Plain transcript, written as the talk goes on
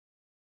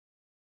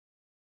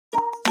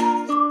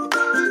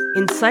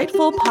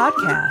Insightful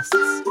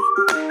podcasts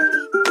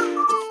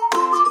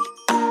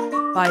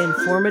by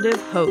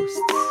informative hosts.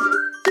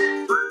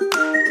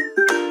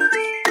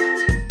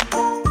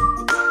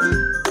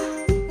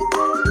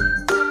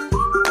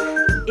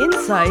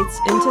 Insights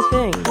into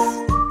Things,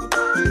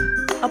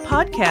 a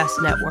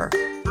podcast network.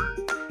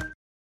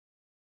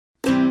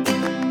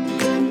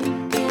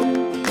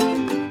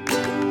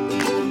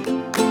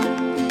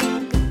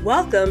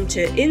 Welcome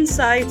to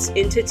Insights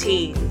into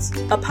Teens,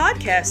 a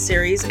podcast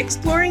series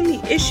exploring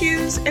the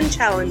issues and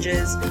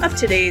challenges of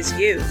today's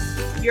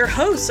youth. Your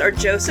hosts are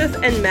Joseph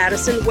and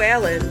Madison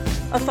Whalen,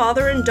 a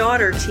father and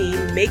daughter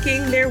team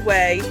making their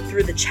way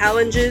through the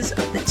challenges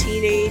of the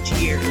teenage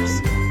years.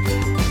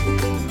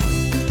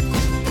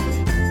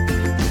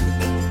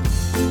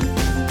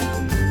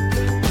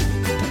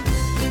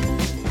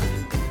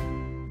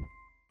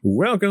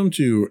 Welcome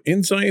to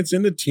Insights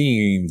into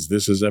Teens.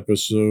 This is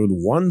episode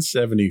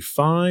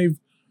 175,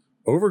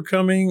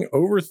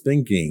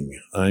 Overthinking.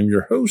 I'm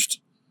your host,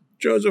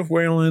 Joseph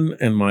Whalen,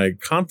 and my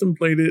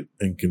contemplated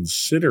and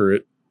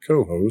considerate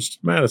co-host,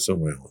 Madison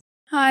Whalen.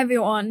 Hi,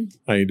 everyone.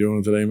 How you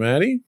doing today,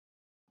 Maddie?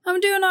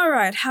 I'm doing all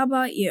right. How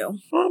about you?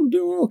 I'm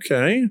doing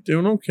okay.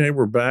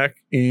 We're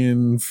back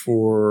in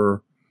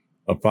for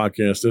a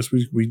podcast this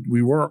week.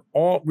 We were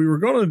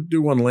going to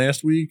do one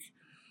last week.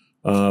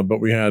 But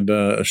we had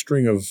a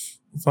string of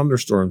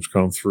thunderstorms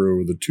come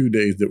through the 2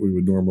 days that we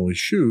would normally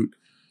shoot.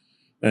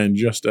 And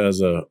just as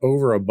an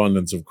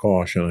overabundance of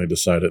caution, I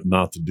decided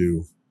not to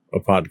do a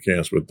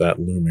podcast with that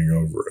looming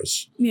over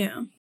us.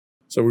 Yeah.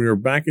 So we are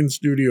back in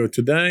studio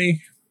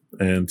today.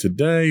 And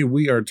today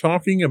we are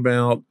talking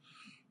about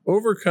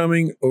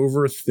overcoming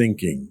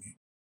overthinking.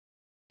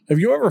 Have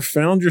you ever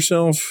found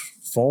yourself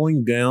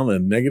falling down a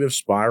negative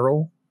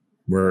spiral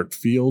where it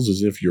feels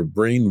as if your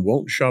brain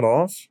won't shut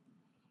off?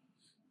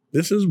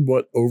 This is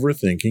what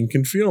overthinking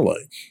can feel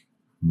like.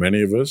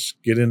 Many of us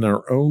get in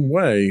our own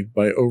way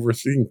by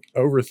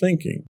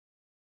overthinking.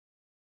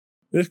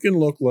 This can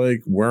look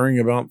like worrying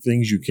about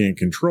things you can't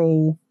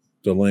control,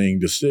 delaying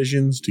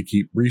decisions to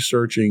keep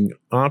researching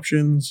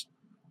options,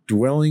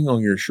 dwelling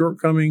on your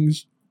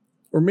shortcomings,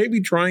 or maybe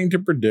trying to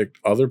predict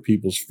other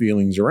people's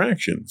feelings or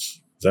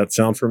actions. Does that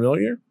sound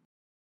familiar?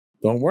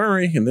 Don't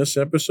worry, in this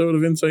episode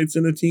of Insights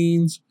into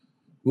Teens,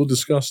 we'll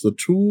discuss the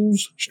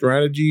tools,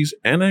 strategies,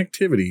 and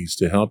activities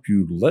to help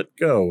you let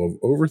go of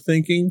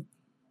overthinking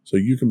so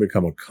you can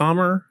become a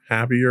calmer,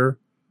 happier,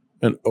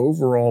 and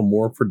overall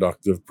more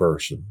productive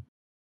person.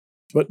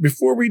 But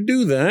before we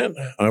do that,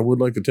 I would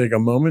like to take a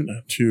moment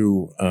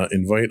to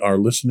invite our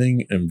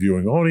listening and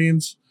viewing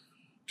audience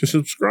to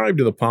subscribe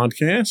to the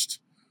podcast.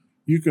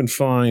 You can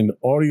find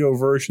audio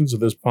versions of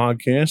this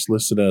podcast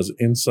listed as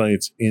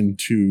Insights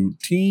into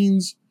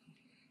Teens.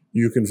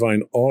 You can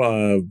find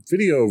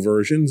video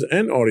versions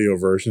and audio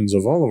versions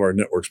of all of our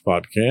network's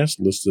podcasts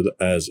listed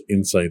as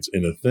Insights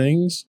into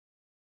Things.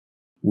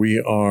 We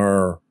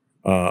are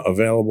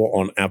available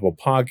on Apple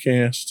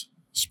Podcasts,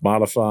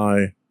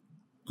 Spotify,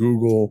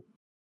 Google,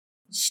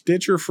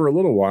 Stitcher for a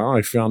little while.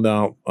 I found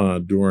out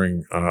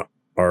during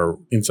our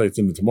Insights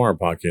into Tomorrow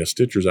podcast,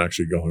 Stitcher's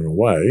actually going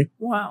away.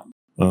 Wow.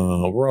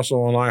 We're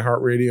also on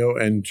iHeartRadio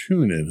and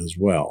TuneIn as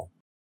well.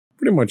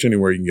 Pretty much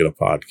anywhere you can get a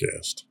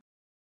podcast.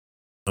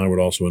 I would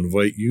also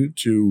invite you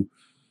to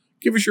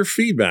give us your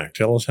feedback.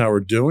 Tell us how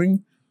we're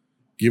doing.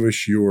 Give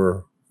us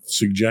your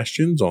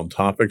suggestions on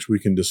topics we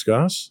can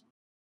discuss.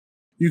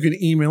 You can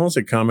email us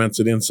at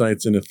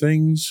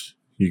comments@insightsintothings.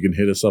 You can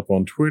hit us up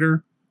on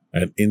Twitter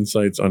at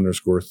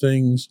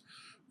insights_things,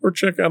 or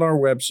check out our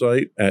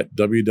website at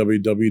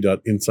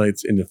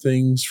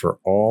www.insightsintothings for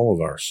all of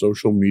our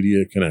social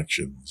media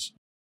connections.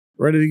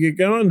 Ready to get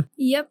going?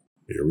 Yep.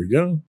 Here we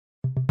go.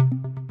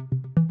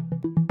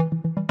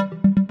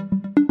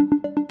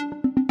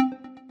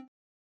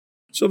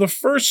 So the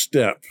first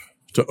step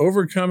to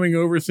overcoming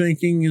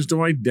overthinking is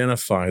to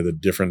identify the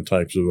different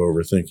types of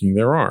overthinking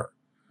there are.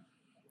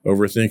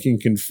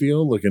 Overthinking can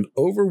feel like an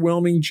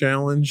overwhelming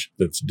challenge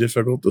that's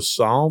difficult to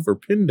solve or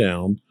pin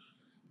down,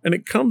 and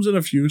it comes in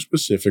a few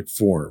specific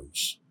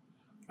forms.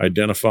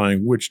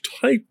 Identifying which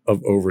type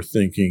of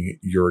overthinking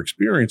you're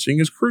experiencing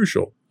is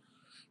crucial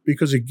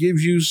because it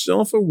gives you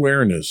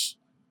self-awareness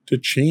to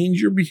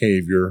change your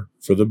behavior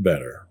for the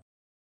better.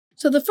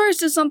 So the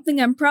first is something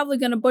I'm probably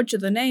going to butcher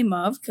the name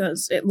of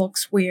because it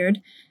looks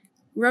weird.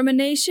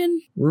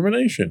 Rumination?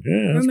 Rumination,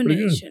 yeah, that's pretty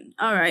good.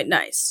 All right,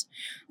 nice.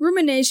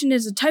 Rumination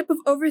is a type of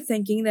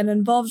overthinking that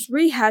involves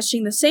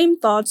rehashing the same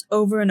thoughts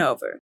over and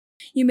over.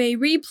 You may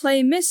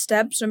replay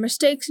missteps or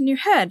mistakes in your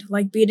head,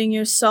 like beating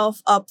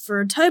yourself up for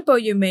a typo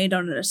you made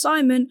on an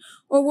assignment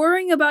or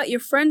worrying about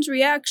your friend's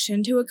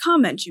reaction to a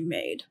comment you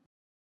made.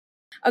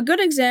 A good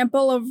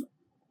example of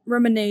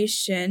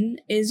rumination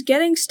is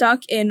getting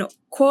stuck in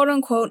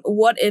quote-unquote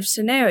what-if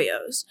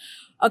scenarios.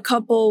 A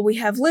couple we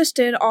have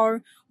listed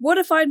are, what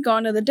if I'd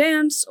gone to the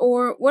dance,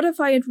 or what if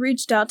I had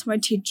reached out to my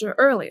teacher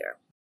earlier?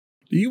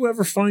 Do you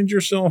ever find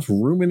yourself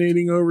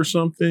ruminating over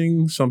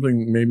something?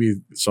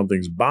 Maybe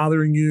something's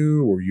bothering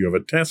you, or you have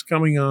a test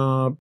coming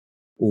up,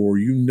 or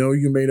you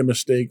made a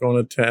mistake on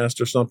a test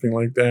or something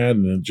like that,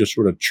 and it just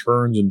sort of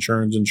churns and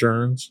churns and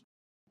churns?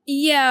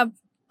 Yeah,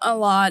 a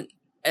lot.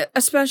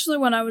 Especially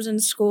when I was in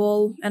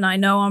school, and I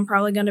know I'm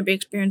probably going to be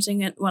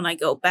experiencing it when I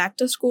go back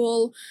to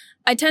school.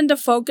 I tend to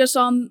focus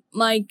on,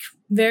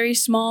 very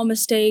small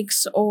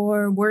mistakes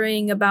or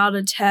worrying about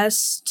a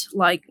test,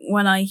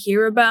 when I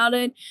hear about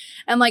it.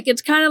 And,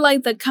 it's kind of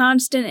like the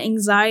constant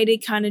anxiety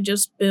kind of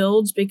just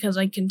builds because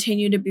I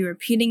continue to be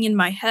repeating in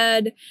my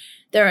head.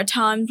 There are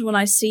times when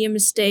I see a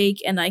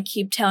mistake and I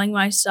keep telling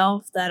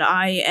myself that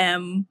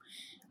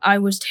I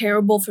was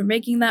terrible for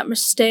making that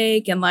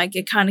mistake, and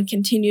it kind of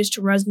continues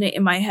to resonate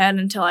in my head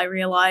until I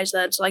realize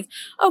that it's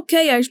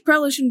okay, I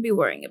probably shouldn't be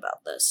worrying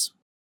about this.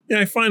 Yeah,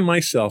 I find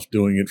myself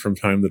doing it from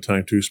time to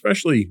time too,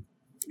 especially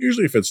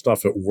usually if it's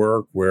stuff at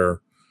work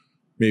where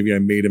maybe I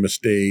made a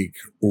mistake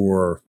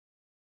or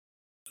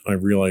I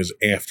realize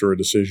after a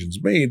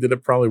decision's made that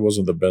it probably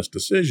wasn't the best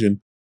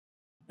decision.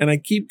 And I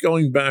keep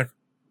going back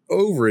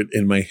over it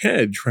in my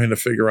head, trying to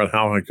figure out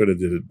how I could have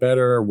did it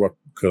better. What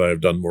could I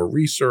have done more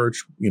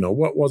research?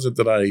 What was it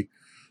that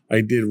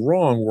I did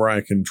wrong where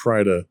I can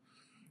try to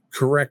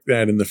correct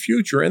that in the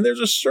future? And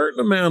there's a certain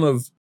amount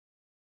of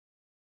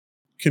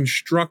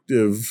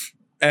constructive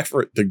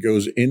effort that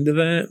goes into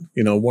that.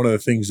 One of the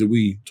things that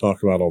we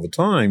talk about all the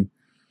time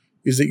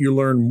is that you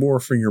learn more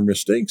from your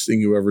mistakes than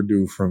you ever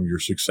do from your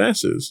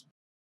successes.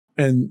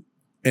 And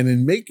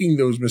in making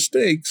those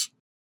mistakes,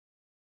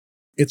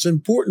 it's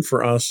important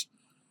for us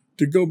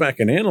to go back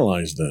and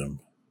analyze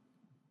them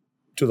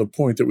to the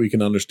point that we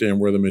can understand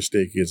where the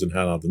mistake is and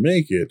how not to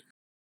make it.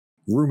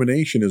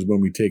 Rumination is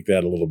when we take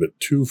that a little bit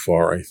too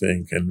far, I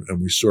think, and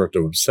we start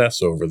to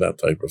obsess over that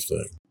type of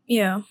thing.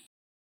 Yeah.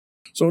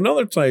 So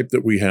another type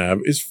that we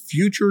have is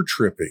future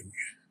tripping,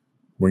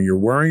 when you're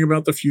worrying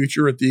about the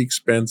future at the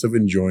expense of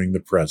enjoying the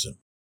present.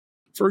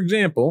 For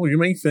example, you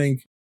may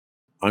think,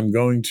 I'm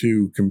going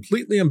to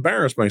completely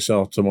embarrass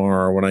myself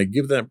tomorrow when I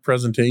give that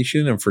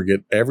presentation and forget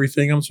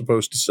everything I'm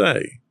supposed to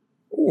say.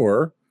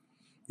 Or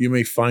you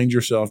may find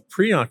yourself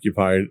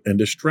preoccupied and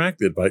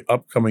distracted by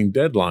upcoming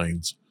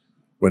deadlines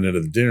when at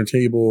the dinner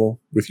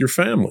table with your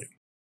family.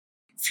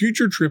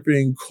 Future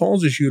tripping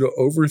causes you to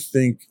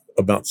overthink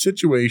about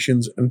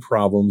situations and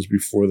problems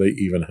before they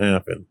even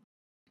happen.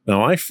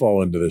 Now, I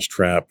fall into this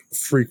trap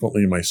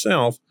frequently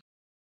myself.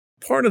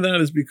 Part of that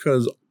is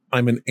because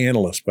I'm an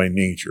analyst by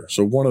nature.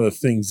 So one of the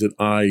things that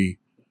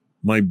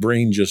my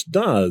brain just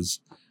does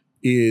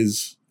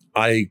is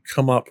I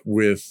come up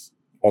with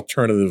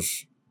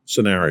alternative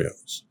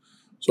scenarios.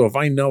 So if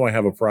I know I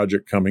have a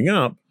project coming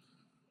up,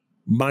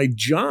 my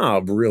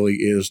job really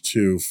is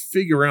to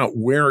figure out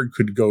where it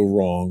could go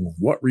wrong,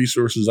 what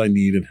resources I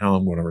need, and how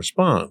I'm going to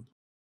respond.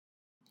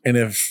 And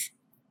if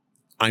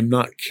I'm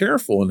not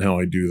careful in how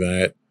I do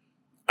that,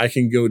 I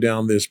can go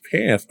down this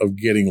path of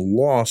getting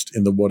lost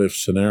in the what if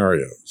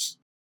scenarios.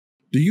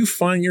 Do you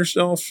find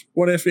yourself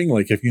what ifing?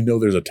 Like if you know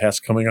there's a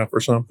test coming up or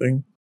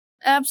something?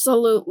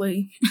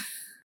 Absolutely.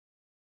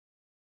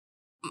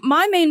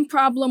 My main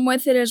problem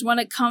with it is when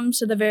it comes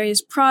to the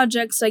various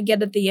projects I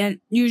get at the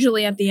end,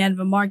 usually at the end of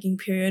a marking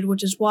period,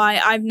 which is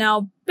why I've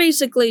now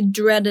basically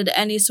dreaded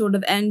any sort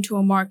of end to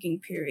a marking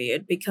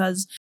period,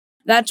 because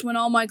that's when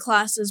all my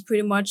classes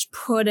pretty much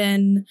put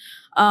in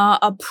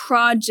a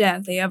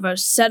project. They have a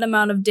set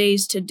amount of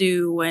days to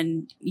do,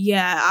 and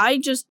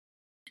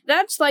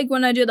that's like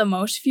when I do the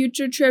most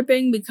future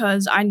tripping,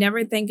 because I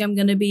never think I'm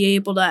going to be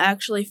able to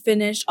actually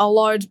finish a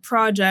large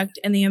project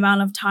in the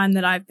amount of time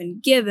that I've been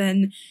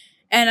given.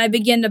 And I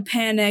begin to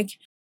panic,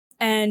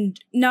 and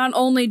not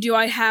only do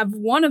I have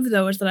one of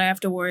those that I have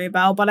to worry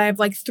about, but I have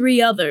like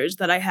 3 others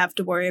that I have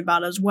to worry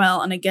about as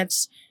well, and it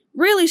gets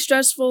really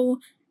stressful,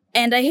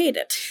 and I hate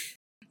it.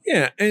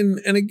 Yeah, and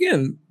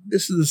again,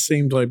 this is the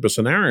same type of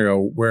scenario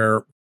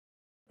where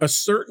a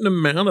certain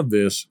amount of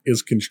this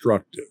is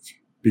constructive,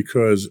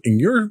 because in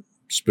your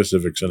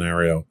specific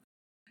scenario,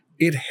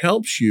 it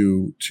helps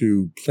you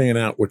to plan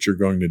out what you're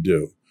going to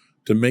do,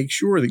 to make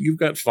sure that you've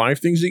got 5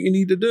 things that you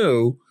need to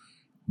do.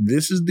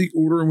 This is the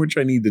order in which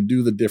I need to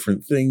do the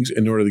different things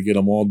in order to get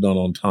them all done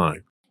on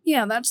time.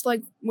 Yeah, that's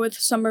like with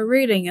summer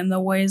reading and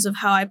the ways of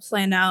how I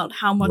plan out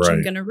how much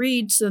I'm going to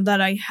read so that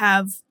I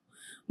have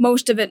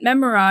most of it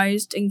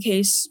memorized in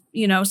case,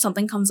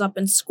 something comes up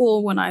in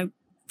school when I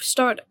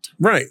start it.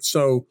 Right.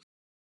 So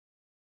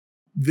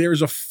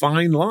there's a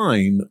fine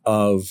line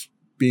of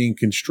being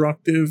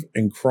constructive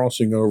and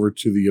crossing over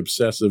to the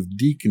obsessive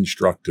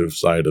deconstructive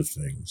side of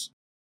things.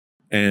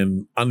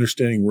 And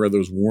understanding where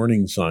those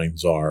warning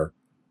signs are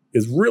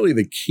is really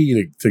the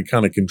key to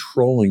kind of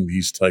controlling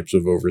these types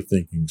of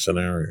overthinking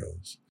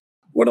scenarios.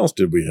 What else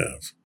did we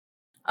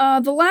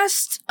have? The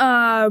last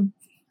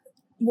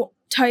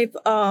type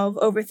of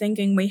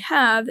overthinking we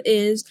have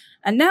is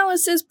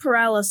analysis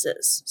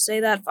paralysis. Say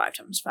that 5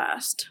 times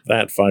fast.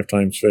 That 5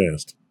 times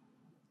fast.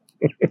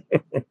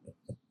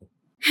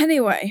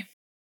 Anyway,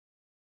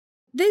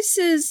 this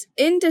is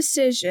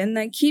indecision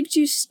that keeps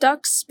you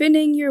stuck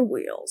spinning your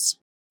wheels.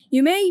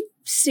 You may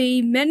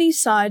see many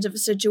sides of a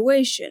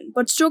situation,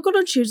 but struggle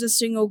to choose a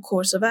single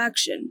course of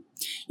action.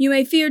 You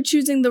may fear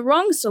choosing the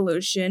wrong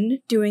solution,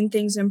 doing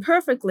things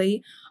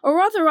imperfectly, or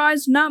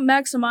otherwise not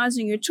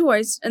maximizing your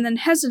choice, and then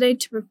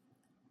hesitate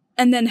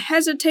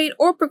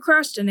or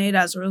procrastinate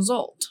as a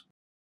result.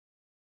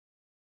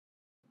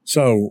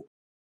 So,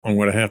 I'm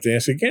going to have to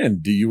ask again,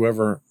 do you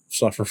ever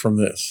suffer from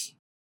this?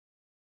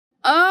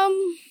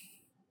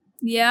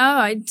 Yeah,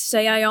 I'd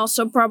say I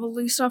also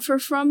probably suffer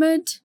from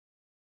it.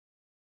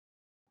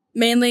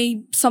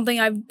 Mainly something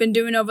I've been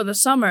doing over the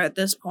summer at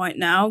this point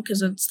now,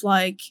 because it's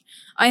like,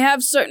 I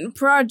have certain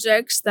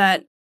projects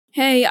that,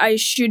 hey, I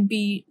should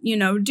be,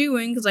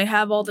 doing because I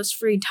have all this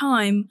free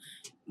time,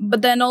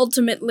 but then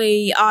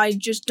ultimately I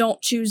just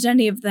don't choose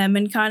any of them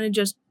and kind of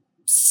just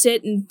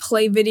sit and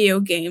play video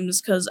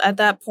games, because at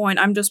that point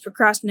I'm just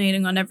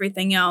procrastinating on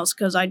everything else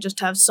because I just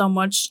have so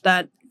much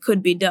that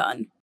could be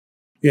done.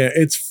 Yeah,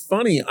 it's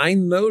funny. I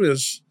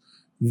notice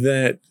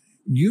that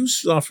you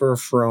suffer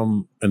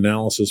from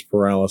analysis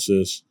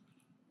paralysis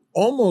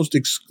almost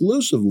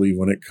exclusively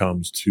when it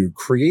comes to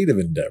creative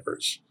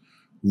endeavors,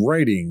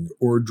 writing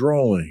or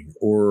drawing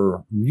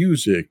or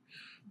music.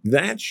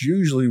 That's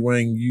usually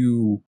when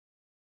you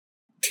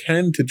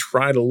tend to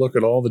try to look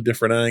at all the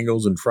different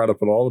angles and try to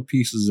put all the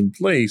pieces in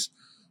place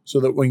so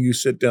that when you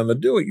sit down to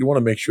do it, you want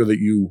to make sure that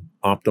you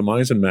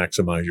optimize and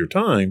maximize your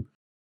time,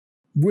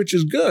 which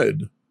is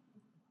good.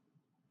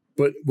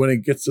 But when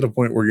it gets to the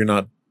point where you're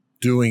not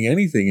doing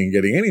anything and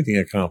getting anything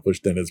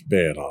accomplished, then it's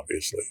bad,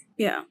 obviously.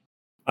 Yeah.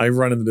 I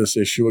run into this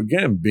issue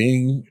again,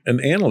 being an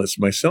analyst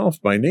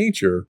myself by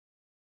nature.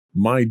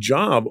 My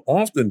job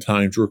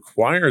oftentimes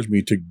requires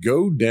me to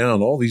go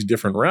down all these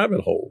different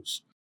rabbit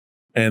holes.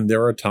 And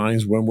there are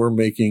times when we're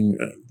making,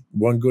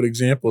 one good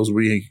example is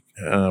we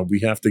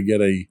have to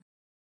get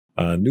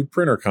a new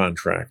printer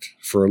contract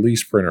for a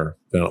lease printer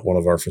down at one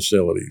of our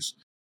facilities.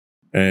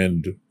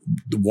 And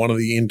one of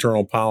the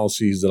internal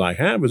policies that I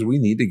have is we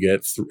need to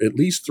get at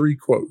least 3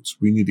 quotes.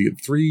 We need to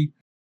get 3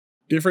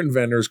 different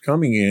vendors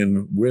coming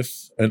in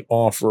with an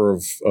offer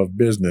of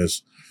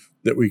business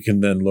that we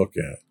can then look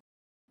at.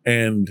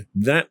 And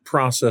that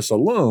process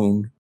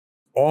alone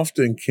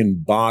often can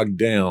bog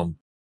down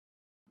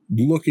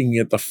looking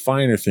at the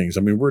finer things.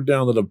 I mean, we're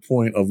down to the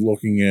point of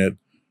looking at,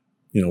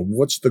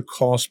 what's the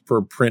cost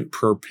per print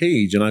per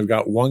page? And I've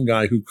got one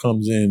guy who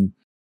comes in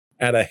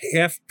at a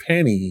half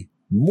penny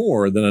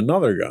more than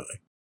another guy.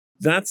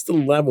 That's the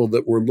level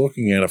that we're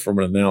looking at it from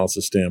an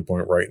analysis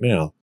standpoint right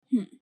now.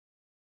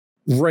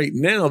 Right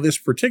now, this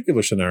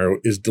particular scenario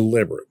is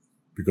deliberate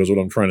because what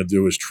I'm trying to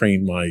do is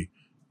train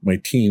my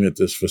team at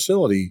this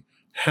facility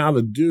how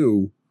to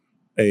do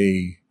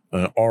a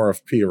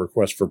RFP, a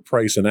request for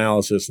price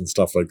analysis and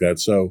stuff like that.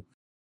 So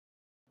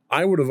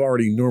I would have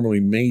already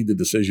normally made the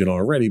decision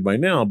already by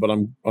now, but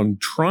I'm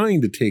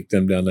trying to take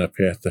them down that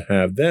path to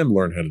have them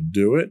learn how to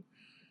do it.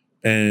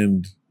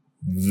 And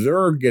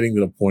they're getting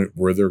to the point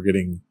where they're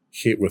getting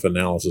hit with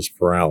analysis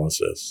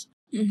paralysis.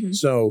 Mm-hmm.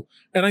 So,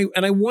 and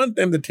I want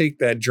them to take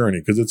that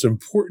journey because it's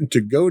important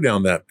to go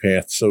down that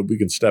path so we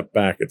can step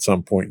back at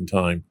some point in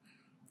time,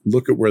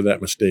 look at where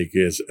that mistake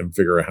is and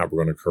figure out how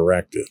we're going to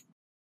correct it.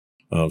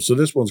 So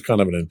this one's kind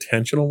of an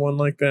intentional one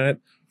like that,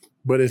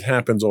 but it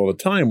happens all the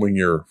time when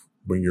you're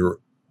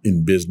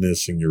in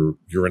business and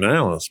you're an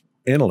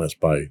analyst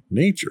by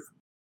nature.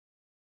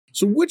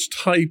 So which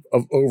type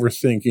of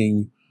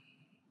overthinking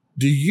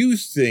do you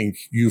think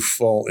you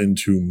fall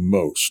into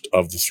most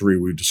of the 3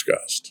 we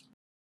discussed?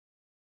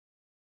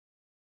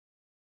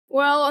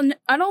 Well,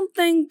 I don't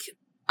think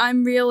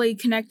I'm really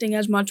connecting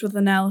as much with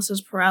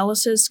analysis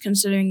paralysis,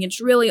 considering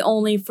it's really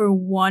only for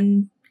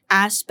one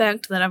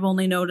aspect that I've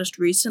only noticed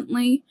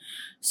recently.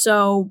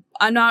 So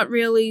I'm not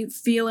really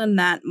feeling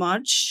that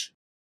much.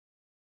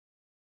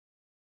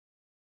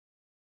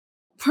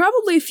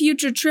 Probably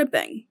future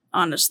tripping,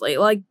 honestly.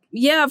 Like,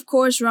 yeah, of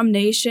course,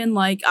 rumination,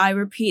 like, I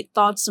repeat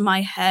thoughts in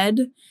my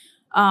head,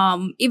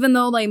 even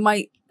though they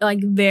might,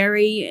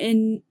 vary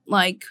in,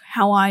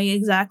 how I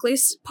exactly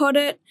put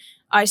it,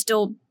 I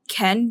still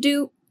can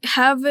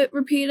have it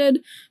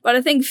repeated, but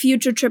I think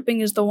future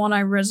tripping is the one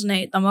I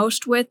resonate the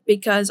most with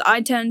because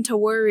I tend to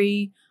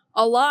worry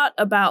a lot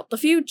about the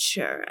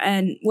future,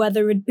 and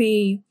whether it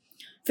be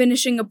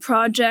finishing a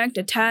project,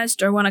 a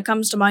test, or when it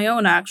comes to my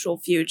own actual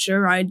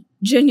future, I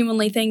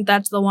genuinely think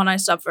that's the one I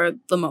suffer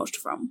the most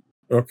from.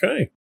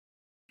 Okay.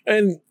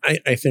 And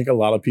I think a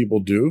lot of people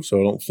do, so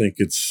I don't think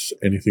it's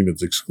anything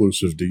that's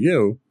exclusive to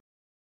you.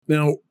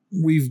 Now,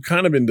 we've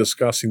kind of been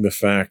discussing the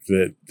fact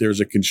that there's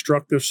a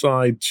constructive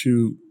side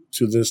to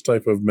this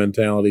type of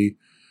mentality,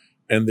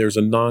 and there's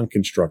a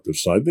non-constructive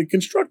side. The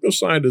constructive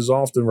side is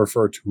often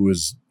referred to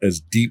as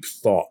deep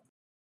thought.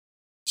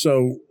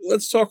 So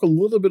let's talk a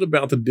little bit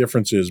about the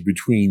differences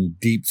between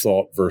deep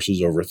thought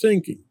versus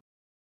overthinking.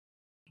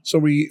 So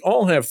we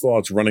all have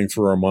thoughts running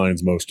through our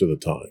minds most of the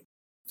time.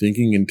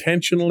 Thinking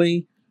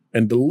intentionally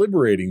and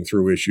deliberating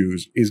through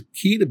issues is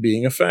key to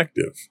being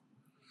effective.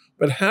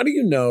 But how do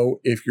you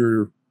know if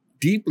you're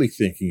deeply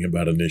thinking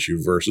about an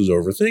issue versus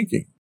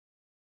overthinking?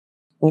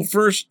 Well,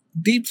 first,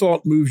 deep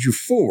thought moves you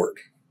forward,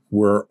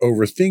 where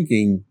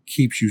overthinking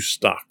keeps you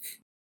stuck.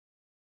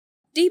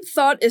 Deep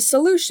thought is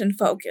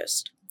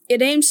solution-focused.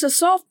 It aims to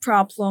solve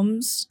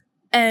problems,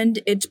 and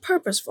it's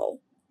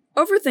purposeful.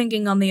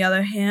 Overthinking, on the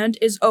other hand,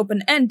 is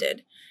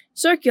open-ended,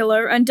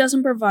 circular, and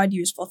doesn't provide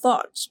useful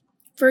thoughts.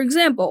 For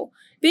example,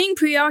 being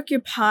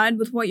preoccupied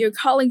with what your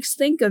colleagues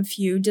think of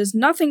you does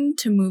nothing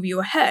to move you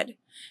ahead.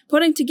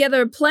 Putting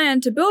together a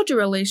plan to build your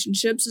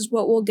relationships is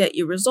what will get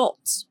you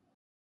results.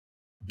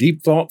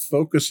 Deep thought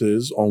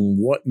focuses on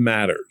what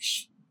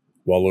matters,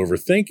 while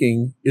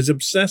overthinking is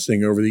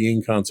obsessing over the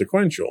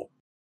inconsequential.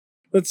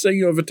 Let's say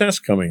you have a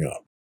test coming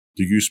up.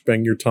 Do you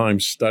spend your time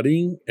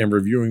studying and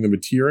reviewing the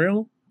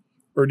material?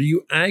 Or do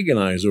you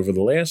agonize over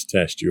the last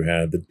test you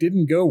had that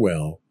didn't go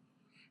well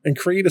and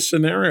create a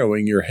scenario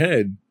in your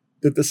head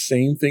that the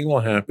same thing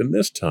will happen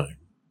this time?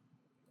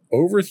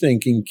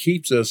 Overthinking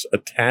keeps us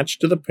attached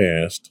to the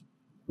past,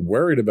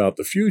 worried about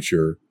the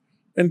future,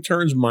 and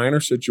turns minor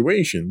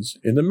situations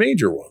into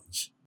major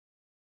ones.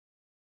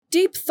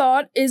 Deep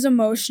thought is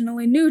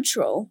emotionally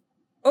neutral.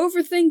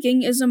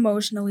 Overthinking is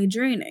emotionally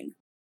draining.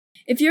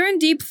 If you're in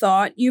deep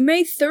thought, you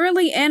may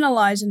thoroughly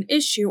analyze an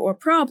issue or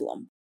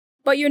problem,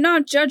 but you're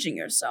not judging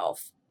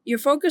yourself. You're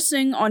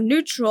focusing on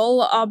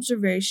neutral,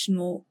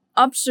 observational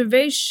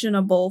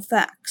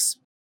facts.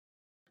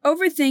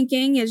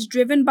 Overthinking is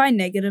driven by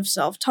negative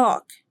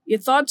self-talk. Your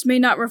thoughts may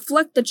not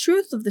reflect the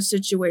truth of the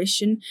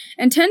situation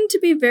and tend to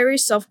be very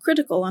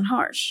self-critical and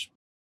harsh.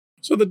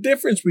 So the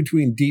difference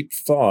between deep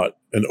thought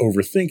and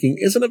overthinking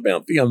isn't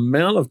about the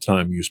amount of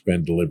time you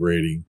spend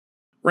deliberating.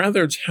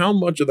 Rather, it's how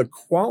much of the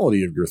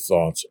quality of your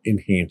thoughts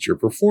enhance your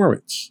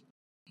performance.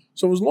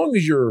 So as long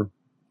as you're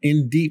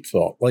in deep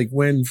thought, like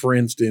when, for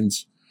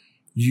instance,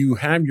 you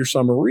have your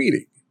summer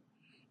reading,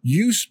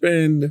 you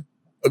spend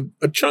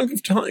a chunk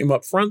of time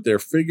up front there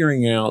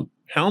figuring out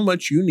how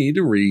much you need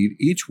to read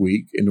each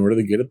week in order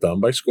to get it done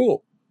by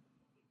school.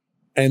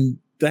 And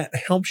that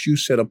helps you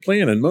set a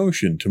plan in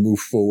motion to move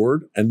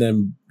forward, and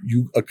then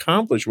you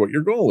accomplish what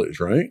your goal is,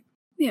 right?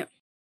 Yeah.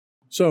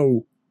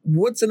 So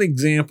what's an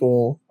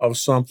example of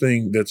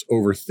something that's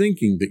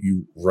overthinking that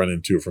you run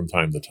into from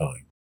time to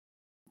time?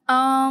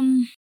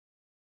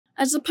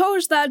 I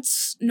suppose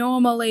that's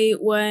normally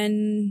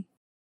when...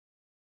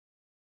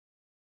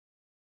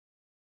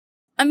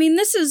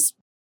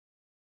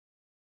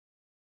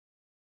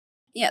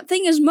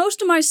 thing is,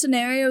 most of my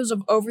scenarios of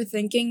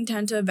overthinking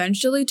tend to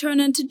eventually turn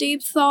into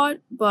deep thought,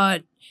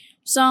 but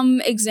some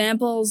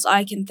examples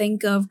I can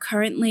think of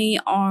currently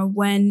are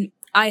when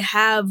I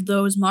have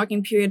those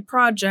marking period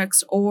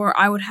projects, or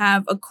I would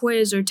have a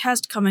quiz or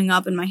test coming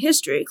up in my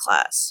history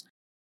class.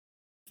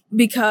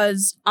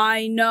 Because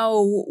I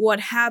know what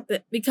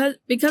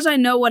because I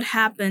know what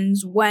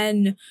happens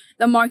when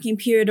the marking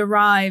period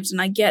arrives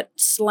and I get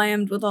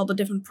slammed with all the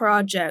different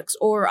projects,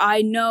 or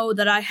I know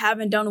that I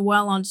haven't done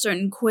well on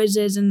certain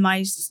quizzes in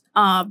my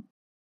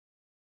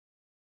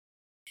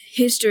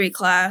history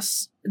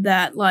class,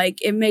 that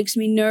it makes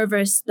me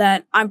nervous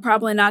that I'm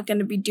probably not going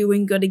to be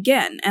doing good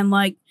again. And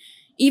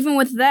even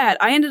with that,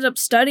 I ended up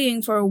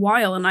studying for a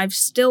while, and I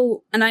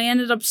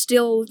ended up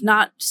still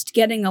not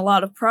getting a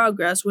lot of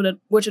progress,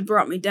 which had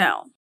brought me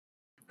down.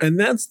 And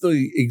that's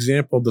the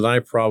example that I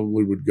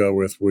probably would go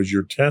with, was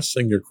your tests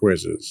and your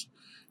quizzes.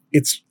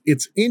 It's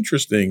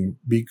interesting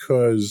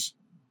because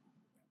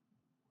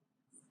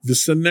the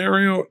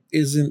scenario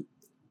isn't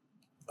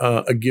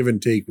a give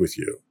and take with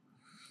you.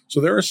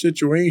 So there are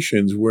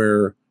situations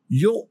where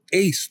you'll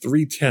ace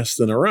 3 tests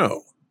in a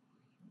row.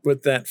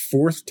 But that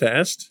 4th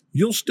test,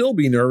 you'll still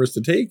be nervous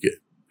to take it,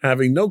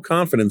 having no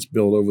confidence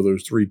built over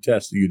those 3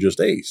 tests that you just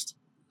aced.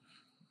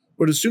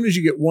 But as soon as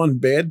you get one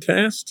bad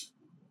test,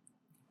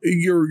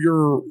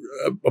 you're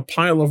a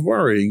pile of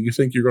worry. You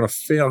think you're going to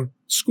fail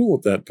school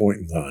at that point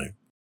in time.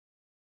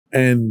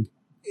 And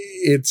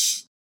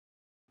it's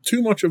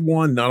too much of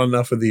one, not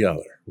enough of the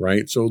other,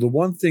 right? So the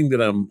one thing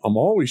that I'm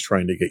always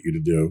trying to get you to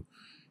do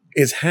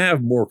is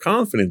have more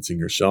confidence in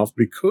yourself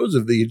because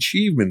of the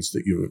achievements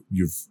that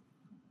you've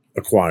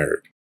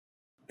acquired.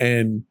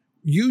 And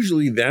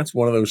usually that's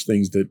one of those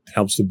things that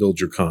helps to build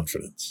your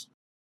confidence.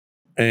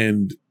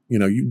 And,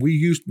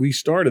 we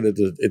started at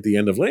the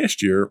end of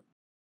last year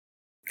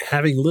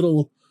having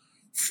little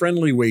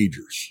friendly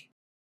wagers.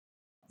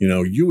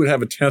 You would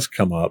have a test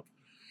come up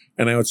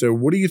and I would say,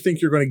 what do you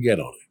think you're going to get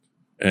on it?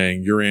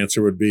 And your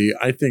answer would be,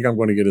 I think I'm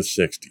going to get a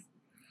 60.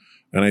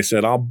 And I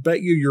said, I'll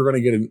bet you're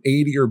going to get an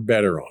 80 or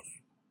better on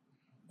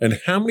it. And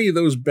how many of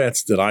those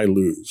bets did I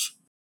lose?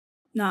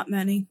 Not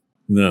many.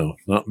 No,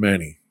 not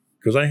many,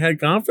 because I had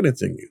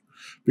confidence in you,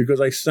 because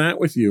I sat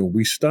with you,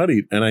 we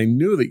studied, and I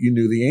knew that you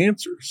knew the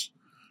answers.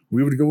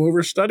 We would go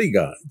over study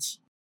guides.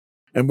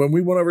 And when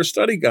we went over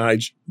study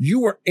guides, you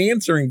were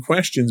answering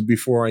questions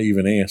before I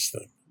even asked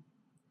them.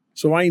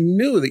 So I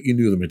knew that you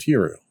knew the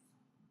material.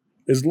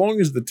 As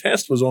long as the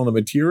test was on the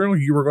material,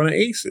 you were going to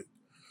ace it.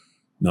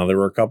 Now, there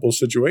were a couple of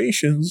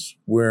situations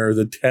where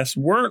the tests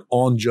weren't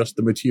on just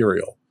the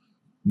material.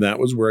 That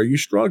was where you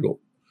struggled.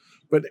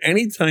 But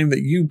anytime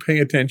that you pay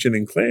attention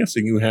in class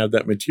and you have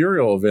that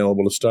material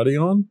available to study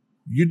on,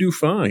 you do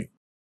fine.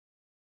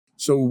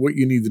 So what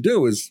you need to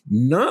do is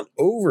not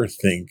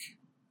overthink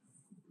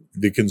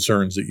the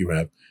concerns that you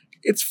have.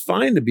 It's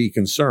fine to be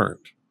concerned,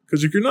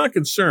 because if you're not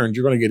concerned,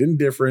 you're going to get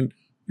indifferent,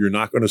 you're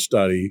not going to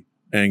study,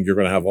 and you're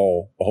going to have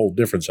a whole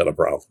different set of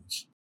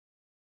problems.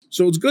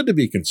 So it's good to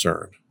be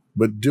concerned,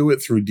 but do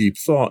it through deep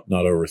thought,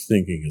 not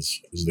overthinking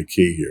is the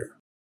key here.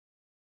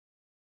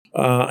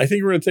 I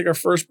think we're going to take our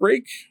first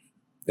break.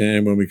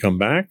 And when we come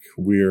back,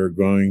 we're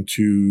going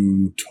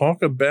to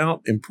talk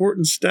about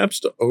important steps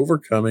to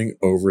overcoming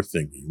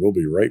overthinking. We'll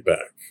be right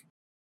back.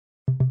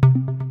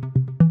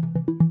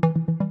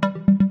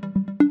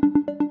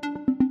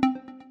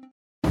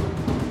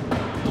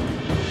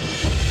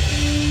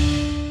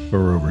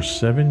 For over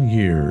 7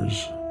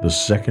 years, the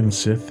Second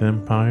Sith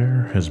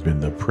Empire has been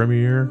the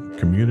premier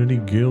community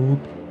guild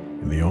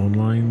in the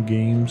online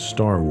game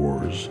Star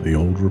Wars: The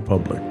Old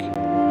Republic.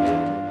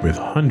 With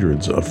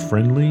hundreds of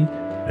friendly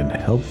and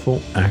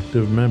helpful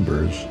active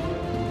members,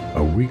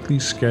 a weekly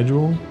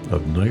schedule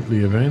of nightly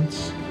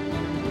events,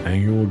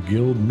 annual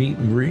guild meet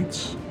and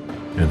greets,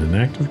 and an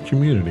active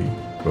community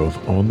both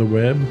on the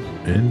web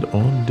and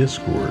on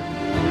Discord.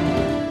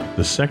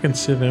 The Second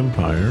Sith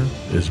Empire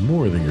is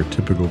more than your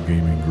typical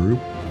gaming group.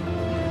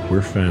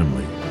 We're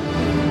family.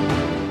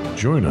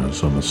 Join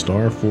us on the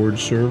Starforge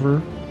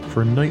server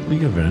for nightly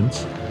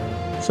events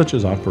such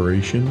as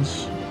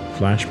operations,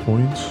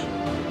 flashpoints,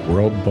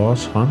 world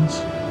boss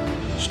hunts,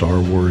 Star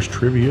Wars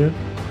trivia,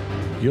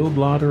 guild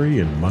lottery,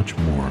 and much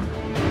more.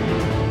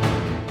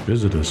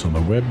 Visit us on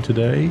the web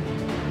today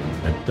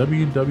at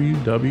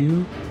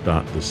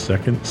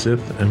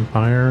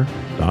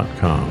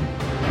www.thesecondsithempire.com.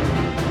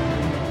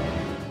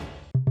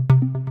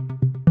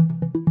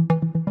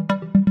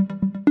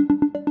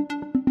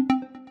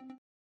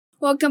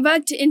 Welcome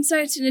back to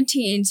Insights into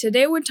Teens.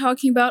 Today we're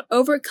talking about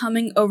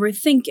overcoming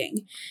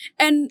overthinking.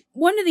 And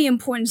one of the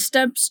important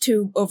steps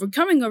to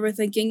overcoming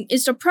overthinking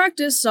is to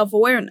practice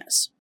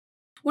self-awareness.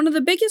 One of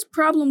the biggest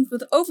problems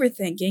with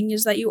overthinking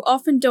is that you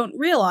often don't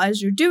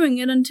realize you're doing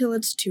it until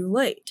it's too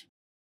late.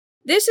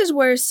 This is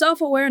where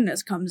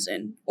self-awareness comes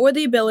in, or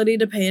the ability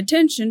to pay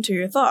attention to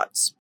your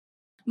thoughts.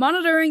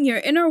 Monitoring your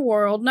inner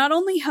world not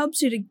only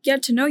helps you to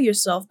get to know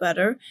yourself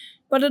better,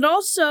 but it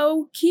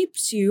also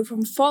keeps you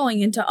from falling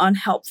into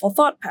unhelpful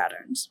thought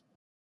patterns.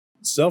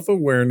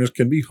 Self-awareness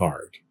can be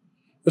hard,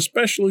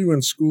 especially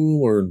when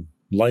school or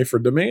life are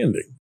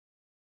demanding.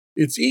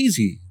 It's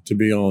easy to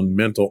be on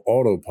mental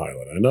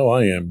autopilot. I know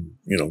I am,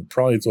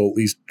 probably till at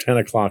least 10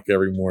 o'clock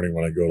every morning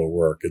when I go to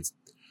work. It's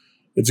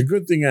a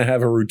good thing I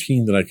have a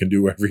routine that I can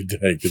do every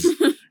day,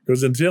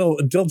 because until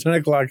 10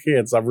 o'clock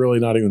hits, I'm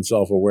really not even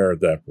self-aware at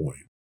that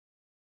point.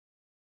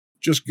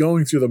 Just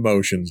going through the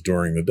motions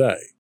during the day.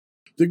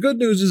 The good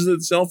news is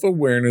that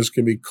self-awareness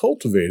can be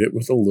cultivated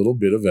with a little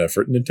bit of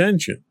effort and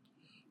attention.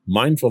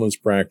 Mindfulness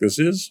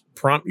practices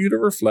prompt you to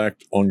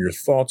reflect on your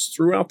thoughts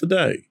throughout the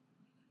day.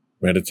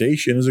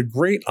 Meditation is a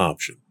great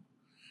option.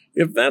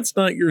 If that's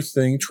not your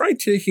thing, try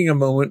taking a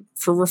moment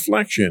for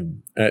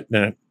reflection at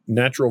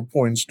natural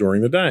points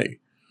during the day,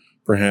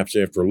 perhaps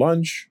after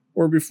lunch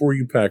or before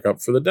you pack up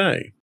for the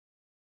day.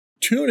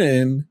 Tune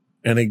in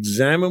and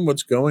examine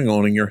what's going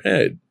on in your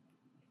head.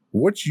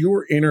 What's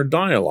your inner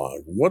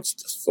dialogue? What's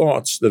the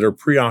thoughts that are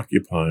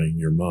preoccupying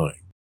your mind?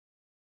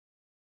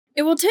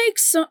 It will take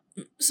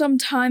some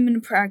time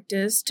and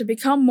practice to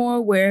become more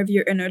aware of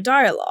your inner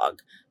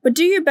dialogue, but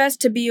do your best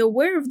to be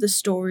aware of the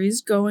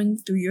stories going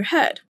through your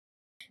head.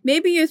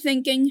 Maybe you're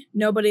thinking,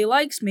 nobody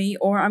likes me,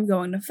 or I'm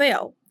going to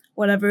fail.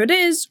 Whatever it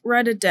is,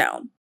 write it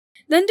down.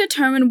 Then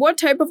determine what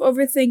type of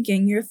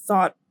overthinking your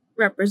thought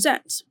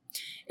represents.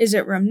 Is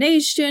it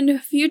rumination,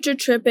 future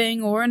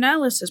tripping, or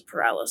analysis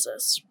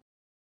paralysis?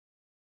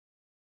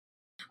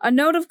 A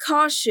note of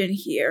caution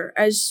here,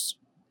 as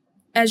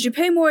you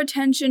pay more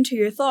attention to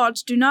your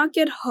thoughts, do not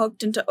get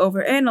hooked into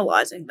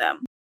overanalyzing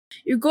them.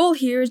 Your goal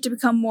here is to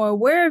become more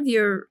aware of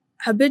your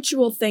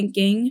habitual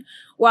thinking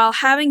while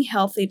having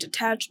healthy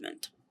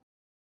detachment.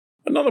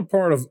 Another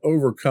part of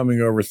overcoming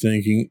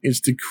overthinking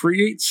is to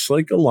create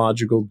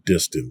psychological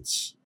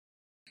distance.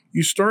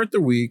 You start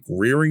the week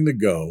rearing to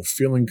go,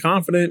 feeling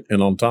confident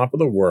and on top of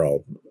the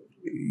world.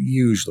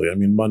 Usually,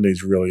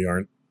 Mondays really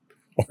aren't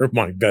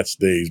my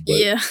best days,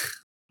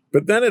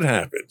 but then it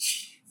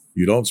happens.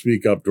 You don't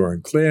speak up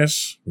during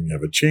class when you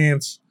have a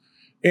chance.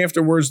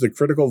 Afterwards, the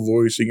critical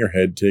voice in your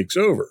head takes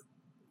over.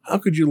 How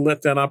could you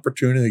let that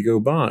opportunity go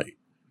by?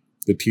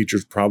 The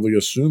teacher's probably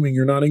assuming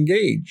you're not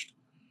engaged.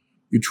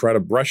 You try to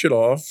brush it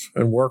off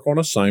and work on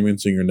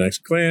assignments in your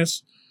next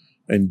class,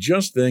 and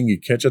just then you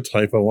catch a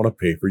typo on a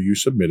paper you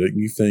submitted and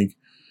you think,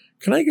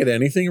 can I get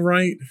anything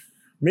right?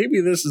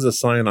 Maybe this is a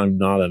sign I'm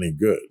not any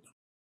good.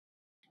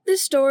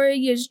 This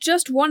story is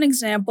just one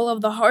example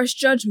of the harsh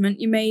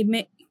judgment you may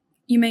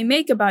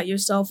make about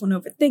yourself when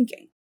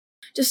overthinking.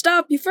 To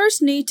stop, you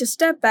first need to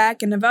step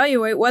back and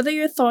evaluate whether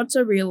your thoughts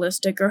are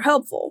realistic or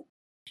helpful.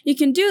 You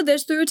can do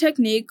this through a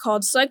technique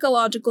called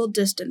psychological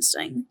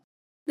distancing.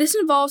 This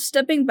involves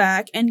stepping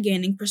back and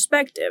gaining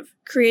perspective,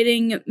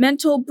 creating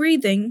mental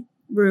breathing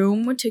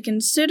room to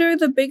consider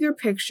the bigger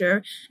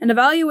picture and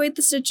evaluate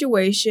the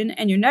situation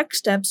and your next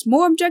steps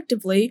more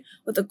objectively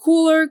with a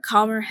cooler,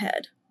 calmer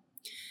head.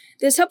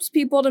 This helps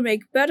people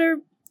make better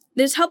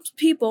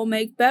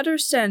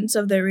sense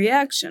of their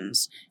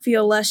reactions,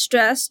 feel less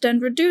stressed,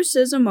 and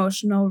reduces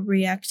emotional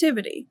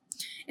reactivity.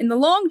 In the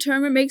long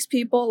term, it makes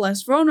people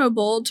less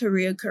vulnerable to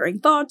recurring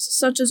thoughts,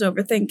 such as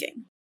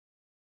overthinking.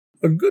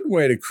 A good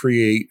way to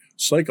create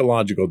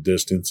psychological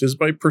distance is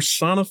by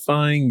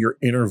personifying your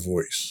inner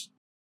voice.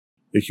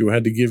 If you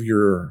had to give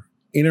your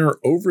inner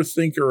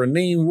overthinker a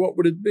name, what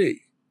would it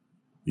be?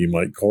 You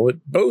might call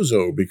it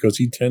Bozo because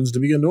he tends to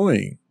be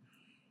annoying.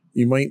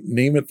 You might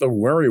name it the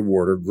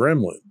worrywart or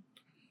gremlin.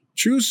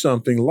 Choose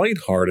something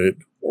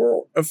lighthearted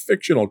or a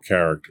fictional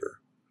character.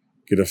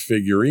 Get a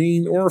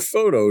figurine or a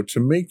photo to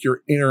make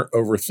your inner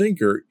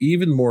overthinker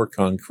even more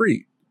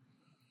concrete.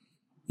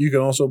 You can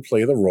also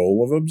play the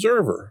role of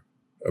observer.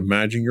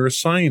 Imagine you're a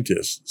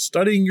scientist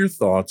studying your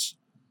thoughts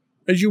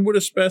as you would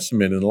a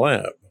specimen in a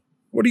lab.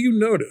 What do you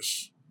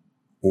notice?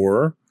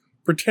 Or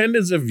pretend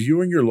as if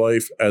viewing your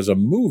life as a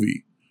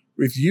movie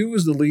with you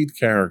as the lead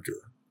character.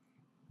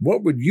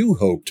 What would you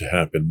hope to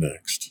happen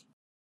next?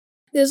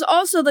 There's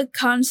also the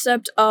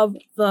concept of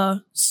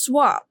the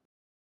swap.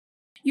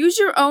 Use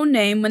your own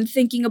name when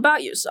thinking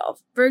about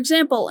yourself. For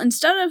example,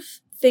 instead of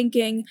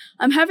thinking,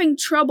 I'm having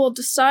trouble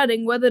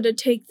deciding whether to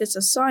take this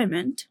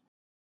assignment,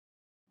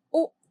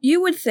 or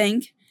you would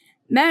think,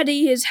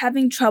 Maddie is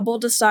having trouble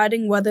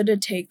deciding whether to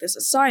take this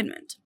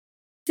assignment.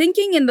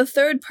 Thinking in the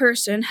third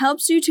person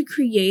helps you to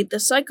create the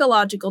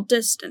psychological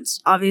distance.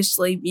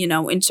 Obviously,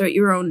 insert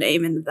your own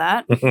name into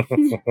that.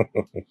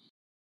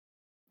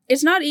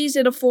 It's not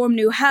easy to form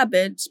new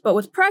habits, but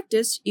with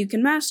practice, you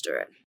can master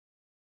it.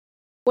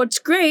 What's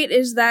great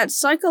is that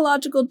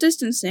psychological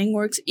distancing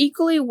works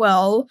equally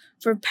well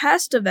for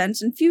past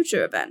events and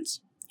future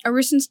events. A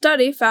recent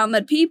study found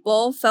that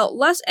people felt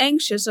less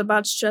anxious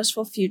about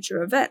stressful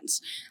future events,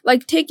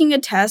 like taking a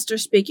test or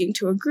speaking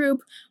to a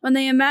group, when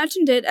they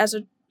imagined it as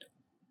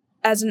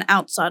an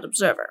outside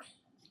observer.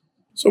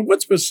 So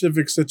what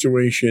specific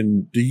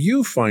situation do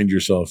you find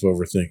yourself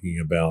overthinking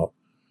about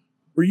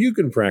where you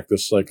can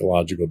practice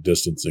psychological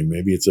distancing?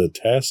 Maybe it's a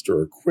test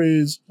or a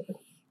quiz,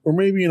 or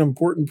maybe an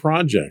important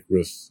project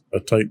with a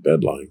tight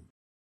deadline.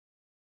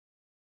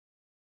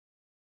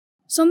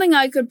 Something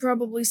I could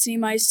probably see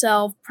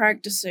myself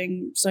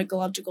practicing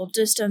psychological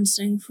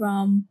distancing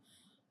from,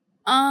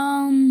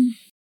 I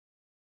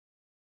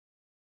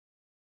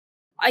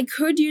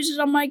could use it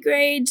on my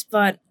grades,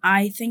 but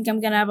I think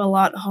I'm going to have a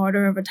lot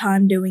harder of a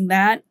time doing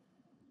that,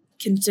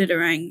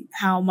 considering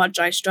how much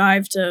I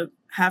strive to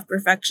have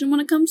perfection when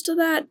it comes to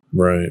that.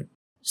 Right.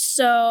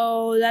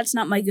 So that's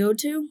not my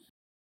go-to.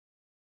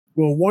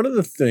 Well, one of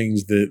the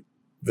things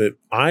that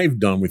I've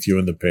done with you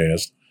in the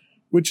past,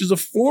 which is a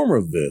form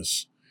of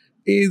this,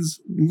 is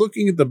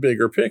looking at the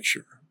bigger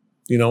picture.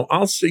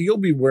 I'll say you'll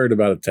be worried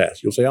about a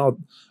test. You'll say,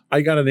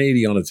 I got an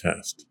 80 on a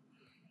test.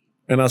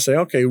 And I'll say,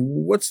 okay,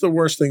 what's the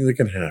worst thing that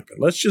can happen?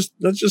 Let's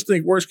just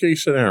think worst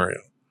case scenario.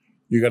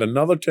 You got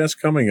another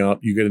test coming up.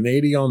 You get an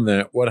 80 on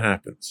that. What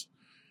happens?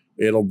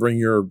 It'll bring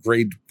your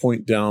grade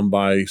point down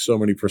by so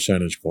many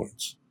percentage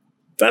points.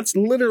 That's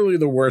literally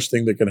the worst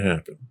thing that can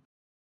happen.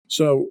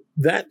 So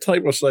that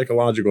type of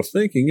psychological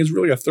thinking is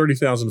really a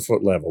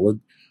 30,000-foot level.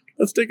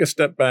 Let's take a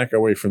step back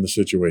away from the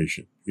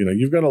situation.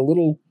 You've got a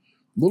little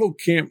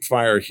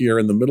campfire here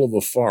in the middle of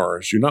a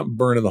forest. You're not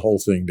burning the whole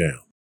thing down.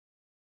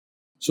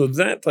 So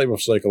that type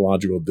of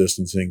psychological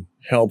distancing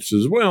helps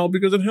as well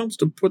because it helps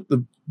to put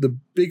the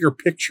bigger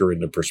picture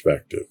into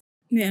perspective.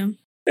 Yeah.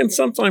 And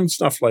sometimes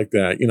stuff like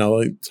that,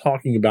 like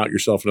talking about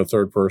yourself in a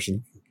third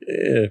person,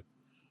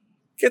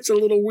 gets a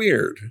little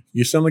weird.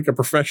 You sound like a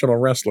professional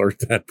wrestler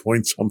at that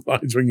point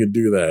sometimes when you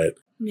do that.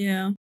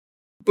 Yeah.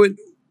 But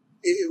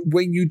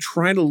when you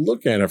try to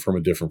look at it from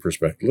a different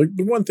perspective, like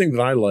the one thing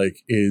that I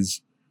like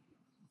is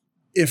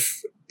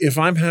if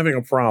I'm having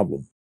a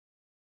problem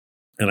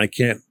and I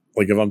can't,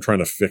 like if I'm trying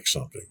to fix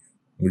something,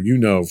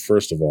 well,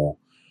 first of all,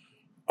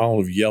 I'll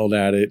have yelled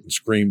at it and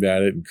screamed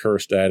at it and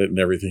cursed at it and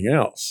everything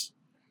else.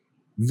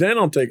 Then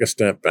I'll take a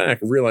step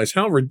back and realize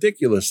how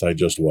ridiculous I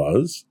just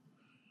was.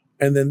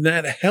 And then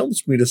that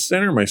helps me to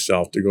center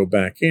myself to go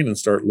back in and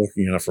start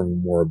looking at it from a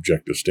more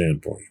objective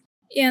standpoint.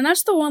 Yeah, and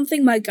that's the one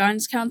thing my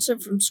guidance counselor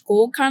from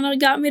school kind of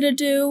got me to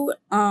do.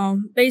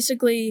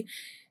 Basically,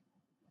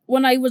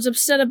 when I was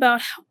upset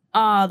about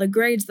the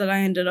grades that I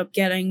ended up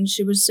getting,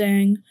 she was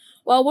saying,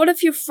 well, what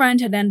if your friend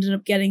had ended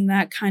up getting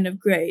that kind of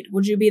grade?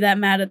 Would you be that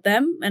mad at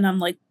them? And I'm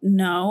like,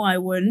 no, I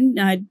wouldn't.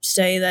 I'd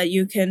say that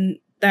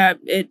that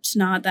it's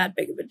not that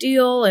big of a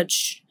deal.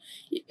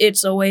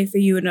 It's a way for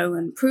you to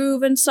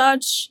improve and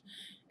such.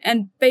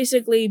 And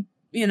basically,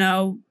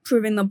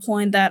 proving the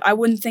point that I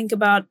wouldn't think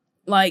about,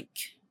 like,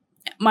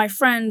 my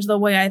friends the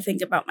way I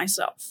think about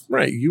myself.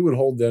 Right. You would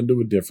hold them to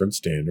a different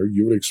standard.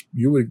 You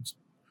would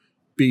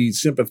be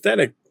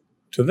sympathetic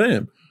to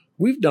them.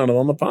 We've done it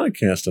on the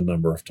podcast a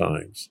number of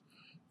times.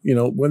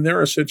 When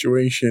there are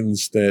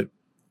situations that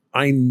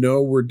I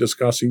know we're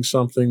discussing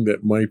something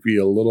that might be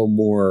a little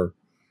more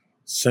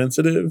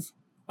sensitive,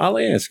 I'll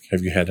ask,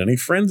 have you had any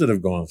friends that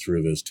have gone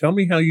through this? Tell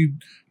me how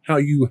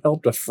you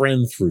helped a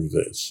friend through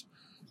this.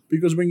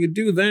 Because when you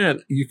do that,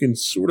 you can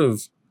sort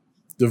of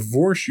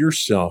divorce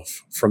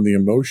yourself from the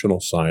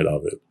emotional side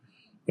of it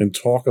and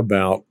talk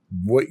about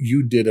what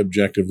you did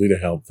objectively to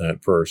help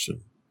that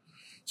person.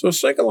 So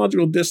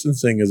psychological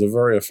distancing is a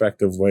very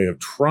effective way of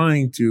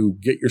trying to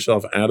get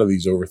yourself out of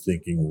these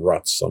overthinking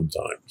ruts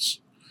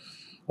sometimes.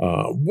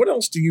 What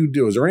else do you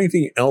do? Is there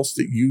anything else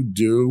that you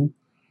do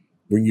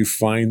when you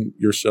find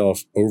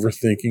yourself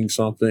overthinking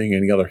something?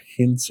 Any other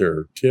hints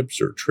or tips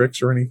or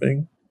tricks or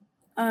anything?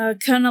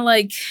 Kind of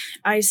like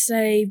I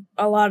say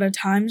a lot of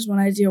times when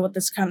I deal with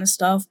this kind of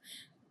stuff,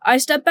 I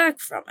step back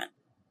from it.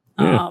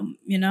 Yeah.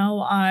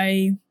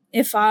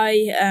 If I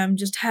am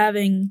just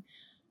having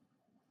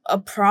a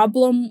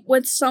problem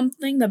with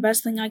something, the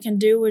best thing I can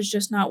do is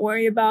just not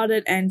worry about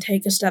it and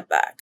take a step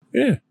back.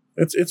 Yeah,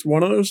 it's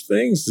one of those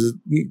things that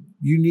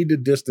you need to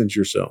distance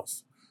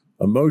yourself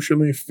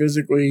emotionally,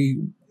 physically,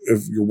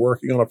 if you're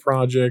working on a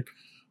project,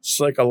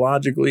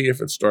 psychologically,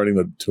 if it's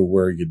starting to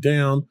wear you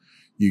down.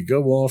 You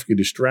go off, you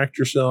distract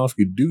yourself,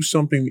 you do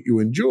something that you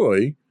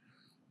enjoy,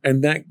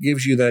 and that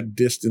gives you that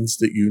distance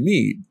that you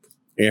need.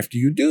 After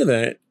you do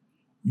that,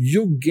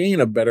 you'll gain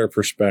a better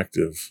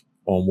perspective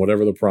on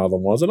whatever the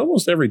problem was. And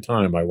almost every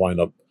time I wind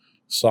up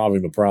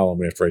solving the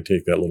problem after I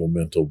take that little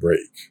mental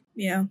break.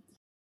 Yeah.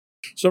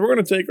 So we're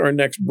going to take our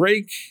next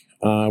break.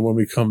 When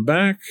we come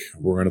back,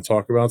 we're going to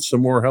talk about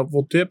some more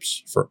helpful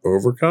tips for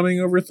overcoming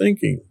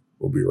overthinking.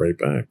 We'll be right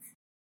back.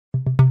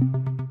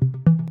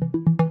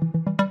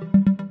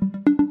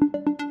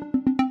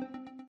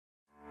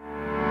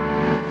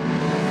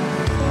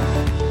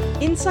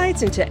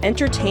 Insights into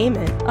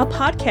Entertainment, a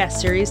podcast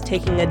series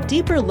taking a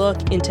deeper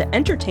look into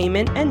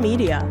entertainment and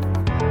media.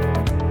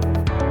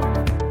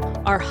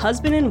 Our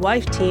husband and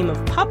wife team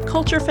of pop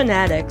culture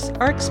fanatics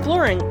are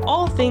exploring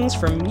all things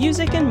from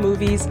music and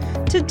movies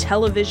to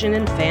television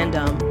and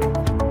fandom.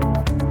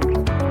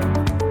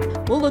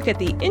 We'll look at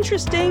the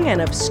interesting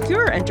and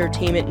obscure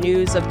entertainment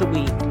news of the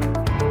week.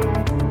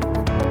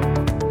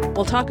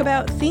 We'll talk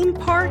about theme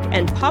park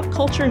and pop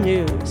culture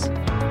news.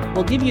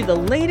 We'll give you the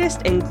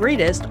latest and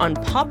greatest on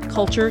pop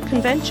culture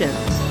conventions.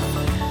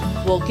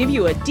 We'll give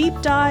you a deep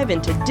dive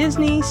into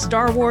Disney,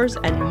 Star Wars,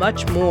 and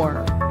much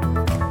more.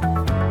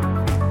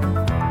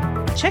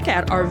 Check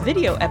out our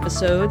video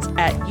episodes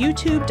at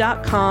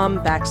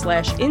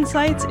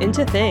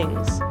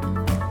youtube.com/insightsintothings.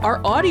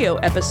 Our audio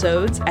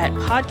episodes at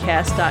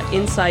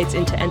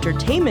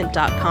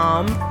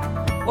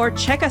podcast.insightsintoentertainment.com, or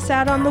check us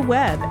out on the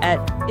web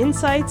at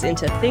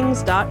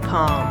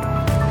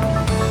insightsintothings.com.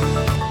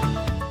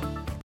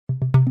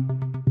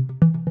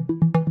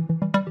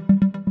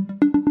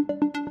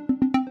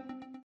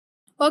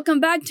 Welcome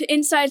back to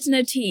Insights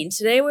into Teens.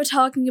 Today we're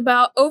talking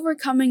about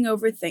overcoming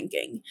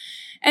overthinking.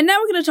 And now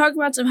we're going to talk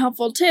about some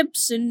helpful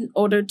tips in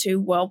order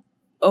to,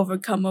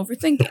 overcome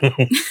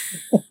overthinking.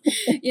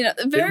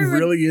 It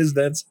really is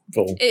that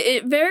simple.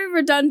 Very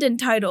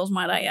redundant titles,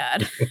 might I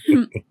add.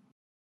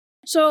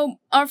 So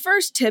our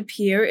first tip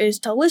here is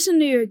to listen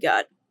to your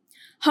gut.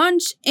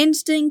 Hunch,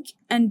 instinct,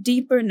 and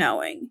deeper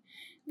knowing.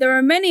 There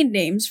are many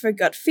names for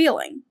gut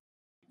feeling.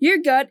 Your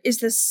gut is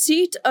the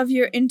seat of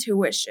your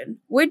intuition,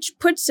 which,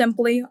 put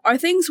simply, are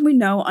things we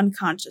know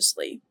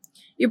unconsciously.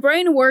 Your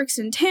brain works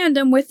in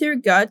tandem with your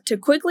gut to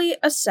quickly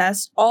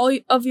assess all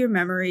of your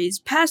memories,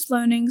 past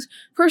learnings,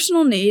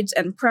 personal needs,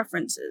 and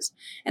preferences,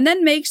 and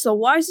then makes the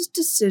wisest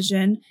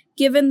decision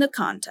given the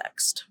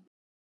context.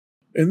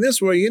 In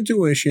this way,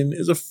 intuition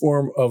is a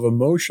form of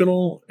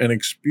emotional and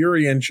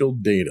experiential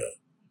data.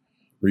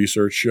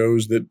 Research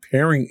shows that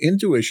pairing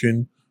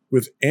intuition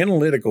with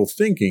analytical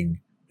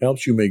thinking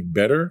helps you make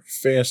better,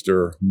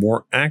 faster,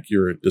 more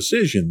accurate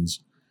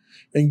decisions,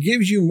 and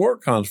gives you more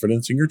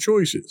confidence in your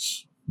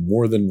choices,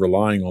 more than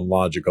relying on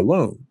logic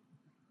alone.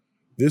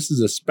 This is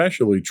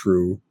especially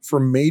true for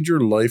major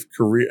life,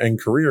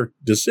 career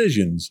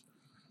decisions,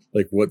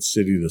 like what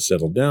city to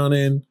settle down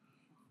in,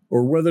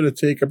 or whether to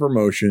take a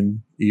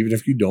promotion, even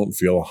if you don't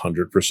feel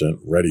 100%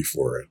 ready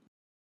for it.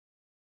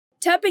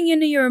 Tapping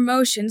into your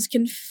emotions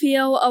can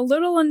feel a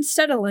little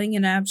unsettling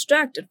and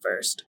abstract at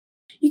first.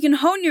 You can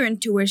hone your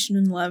intuition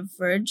and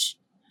leverage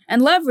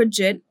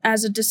it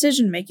as a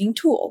decision-making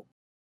tool.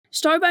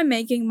 Start by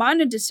making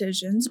minor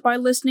decisions by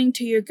listening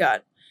to your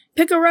gut.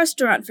 Pick a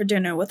restaurant for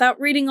dinner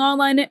without reading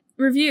online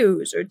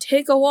reviews, or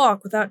take a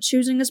walk without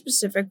choosing a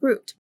specific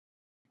route.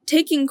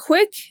 Taking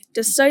quick,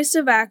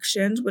 decisive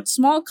actions with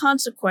small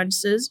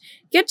consequences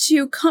gets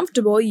you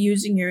comfortable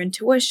using your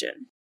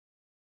intuition.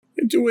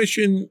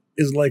 Intuition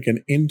is like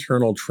an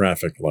internal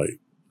traffic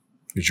light.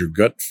 Is your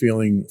gut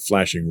feeling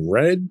flashing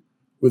red,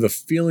 with a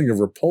feeling of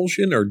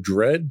repulsion or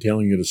dread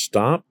telling you to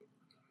stop?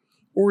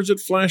 Or is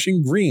it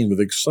flashing green with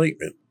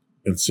excitement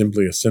and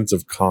simply a sense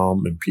of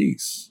calm and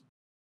peace?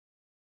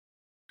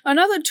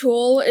 Another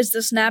tool is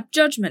the snap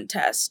judgment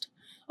test.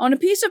 On a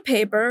piece of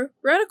paper,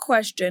 write a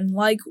question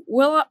like,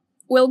 will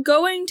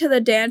going to the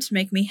dance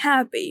make me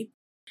happy?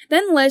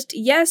 Then list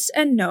yes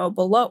and no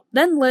below.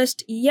 Then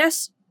list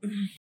yes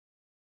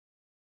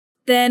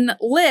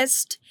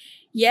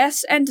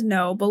and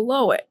no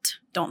below it.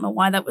 Don't know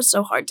why that was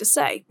so hard to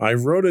say. I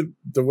wrote it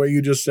the way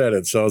you just said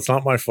it, so it's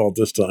not my fault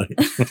this time.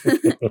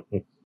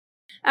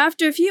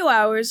 After a few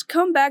hours,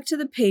 come back to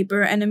the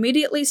paper and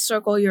immediately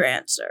circle your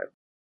answer.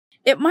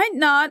 It might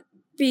not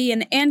be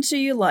an answer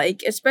you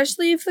like,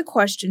 especially if the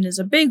question is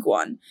a big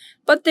one,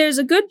 but there's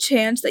a good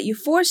chance that you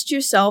forced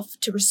yourself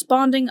to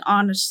responding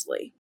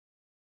honestly.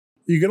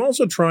 You can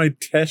also try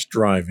test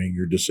driving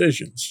your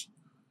decisions.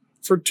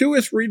 For 2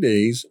 or 3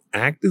 days,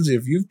 act as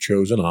if you've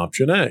chosen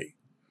option A.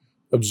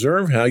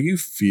 Observe how you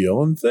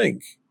feel and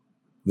think.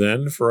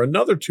 Then, for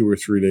another 2 or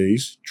 3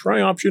 days, try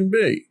option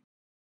B.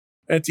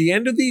 At the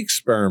end of the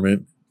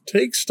experiment,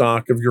 take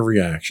stock of your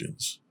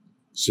reactions.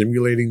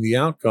 Simulating the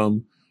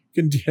outcome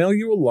can tell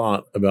you a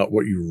lot about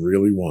what you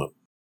really want.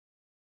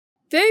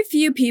 Very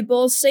few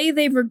people say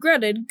they've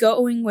regretted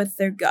going with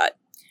their gut.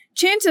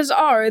 Chances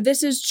are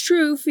this is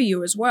true for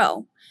you as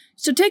well.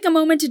 So take a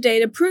moment today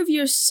to prove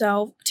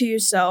to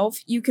yourself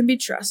you can be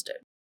trusted.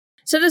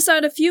 Set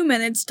aside a few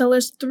minutes to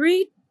list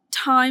 3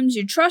 times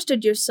you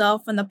trusted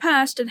yourself in the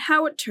past and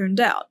how it turned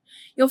out.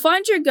 You'll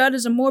find your gut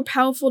is a more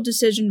powerful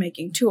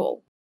decision-making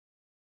tool.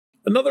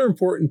 Another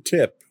important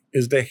tip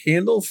is to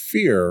handle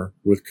fear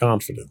with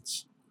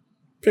confidence.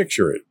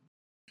 Picture it.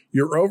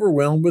 You're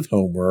overwhelmed with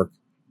homework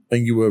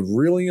and you have a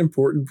really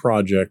important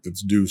project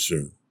that's due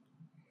soon.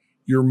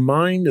 Your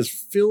mind is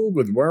filled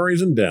with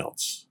worries and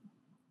doubts.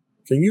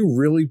 Can you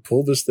really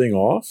pull this thing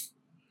off?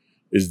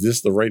 Is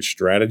this the right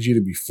strategy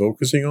to be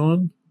focusing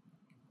on?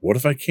 What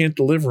if I can't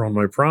deliver on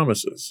my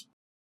promises?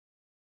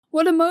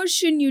 What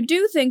emotion do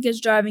you think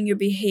is driving your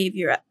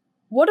behavior at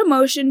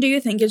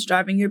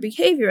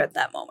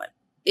that moment?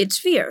 It's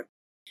fear.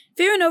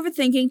 Fear and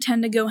overthinking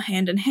tend to go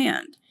hand in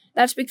hand.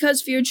 That's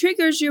because fear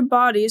triggers your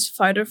body's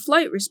fight or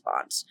flight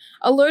response,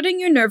 alerting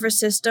your nervous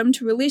system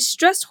to release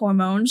stress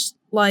hormones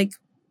like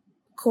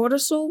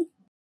cortisol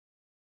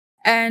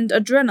and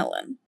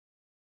adrenaline.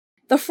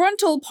 The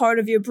frontal part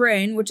of your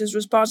brain, which is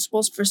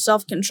responsible for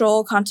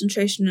self-control,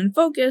 concentration, and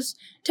focus,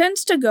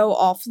 tends to go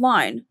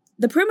offline.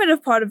 The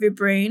primitive part of your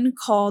brain,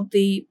 called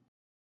the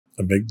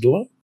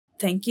amygdala?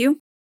 Thank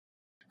you.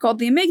 Called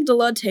the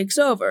amygdala takes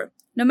over.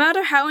 No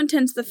matter how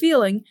intense the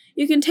feeling,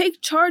 you can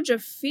take charge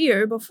of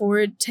fear before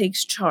it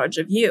takes charge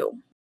of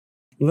you.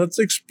 Let's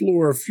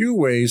explore a few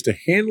ways to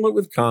handle it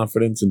with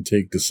confidence and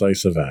take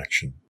decisive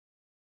action.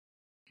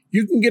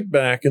 You can get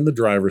back in the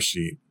driver's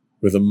seat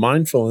with a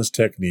mindfulness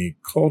technique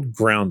called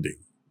grounding.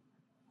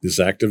 This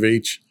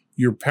activates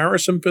your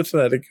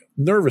parasympathetic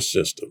nervous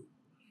system.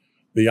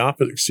 The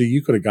opposite. See,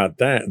 you could have got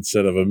that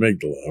instead of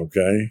amygdala,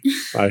 okay?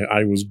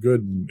 I was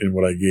good in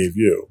what I gave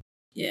you.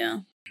 Yeah.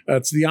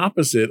 That's the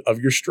opposite of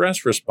your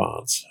stress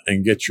response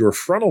and get your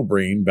frontal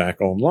brain back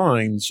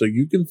online so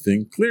you can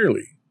think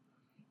clearly.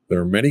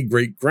 There are many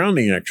great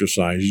grounding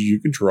exercises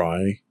you can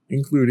try,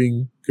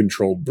 including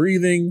controlled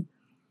breathing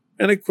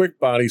and a quick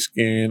body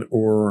scan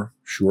or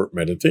short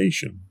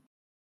meditation.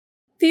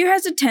 Fear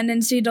has a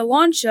tendency to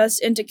launch us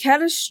into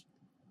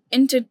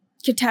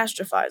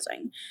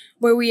catastrophizing,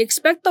 where we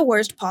expect the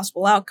worst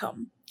possible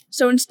outcome.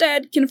 So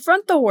instead,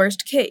 confront the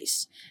worst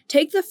case.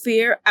 Take the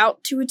fear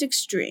out to its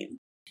extreme.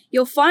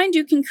 You'll find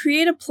you can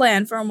create a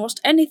plan for almost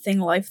anything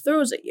life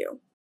throws at you.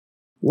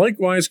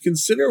 Likewise,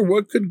 consider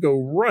what could go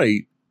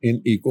right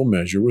in equal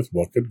measure with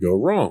what could go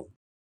wrong.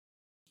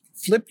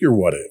 Flip your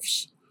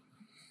what-ifs.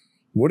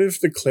 What if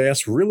the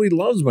class really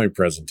loves my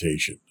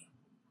presentation?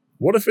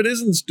 What if it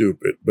isn't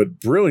stupid,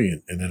 but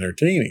brilliant and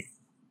entertaining?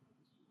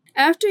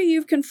 After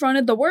you've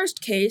confronted the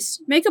worst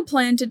case, make a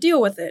plan to deal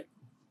with it.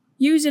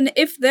 Use an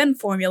if-then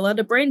formula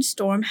to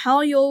brainstorm how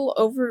you'll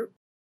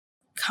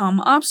overcome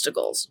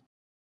obstacles.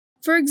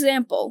 For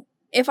example,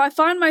 if I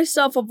find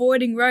myself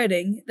avoiding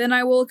writing, then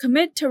I will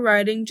commit to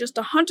writing just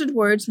 100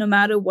 words no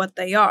matter what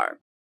they are.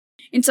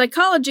 In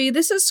psychology,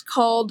 this is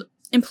called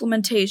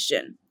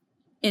implementation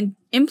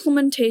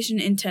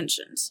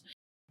intentions.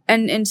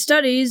 And in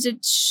studies,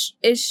 it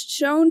is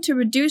shown to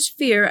reduce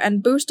fear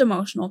and boost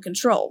emotional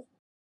control.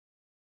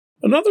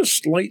 Another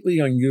slightly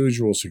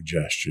unusual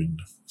suggestion: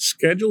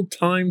 schedule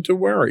time to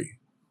worry.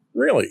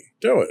 Really,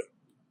 do it.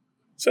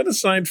 Set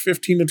aside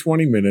 15 to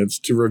 20 minutes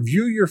to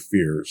review your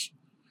fears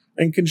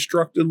and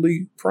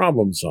constructively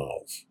problem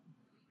solve.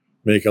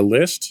 Make a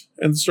list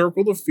and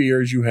circle the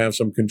fears you have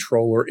some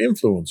control or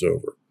influence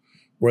over,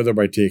 whether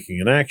by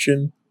taking an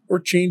action or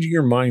changing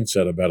your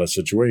mindset about a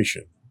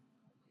situation.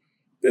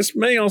 This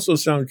may also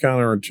sound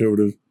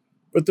counterintuitive,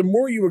 but the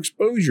more you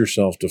expose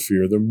yourself to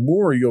fear, the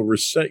more you'll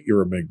reset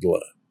your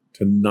amygdala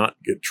to not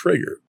get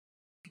triggered.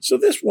 So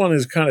this one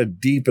is kind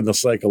of deep in the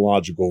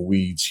psychological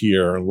weeds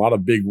here. A lot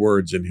of big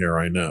words in here,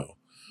 I know.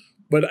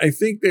 But I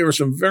think there are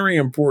some very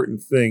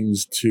important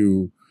things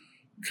to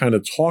kind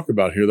of talk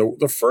about here.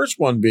 The first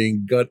one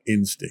being gut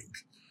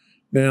instinct.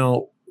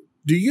 Now,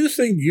 do you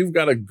think you've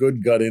got a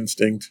good gut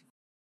instinct?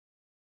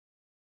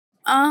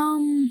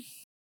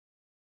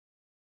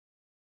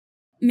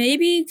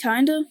 Maybe,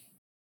 kinda.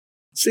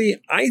 See,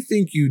 I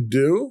think you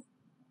do,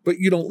 but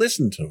you don't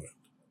listen to it.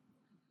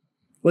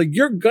 Like,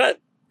 your gut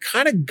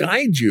kind of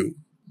guides you.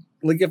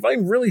 Like, if I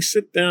really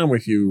sit down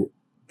with you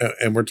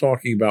and we're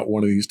talking about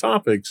one of these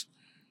topics,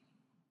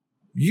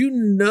 you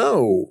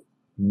know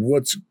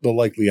what's the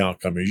likely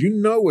outcome is. You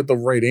know what the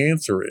right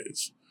answer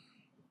is,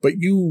 but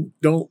you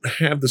don't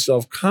have the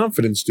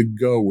self-confidence to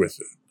go with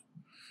it.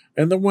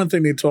 And the one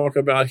thing they talk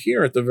about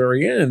here at the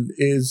very end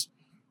is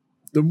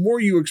the more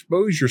you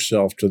expose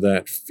yourself to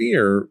that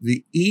fear,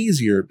 the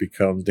easier it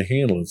becomes to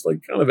handle. It's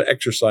like kind of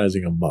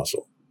exercising a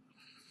muscle.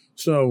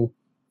 So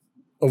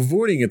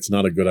avoiding it's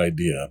not a good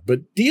idea,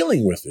 but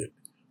dealing with it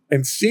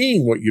and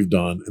seeing what you've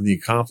done and the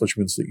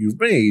accomplishments that you've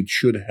made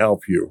should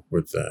help you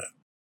with that.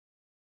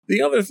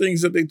 The other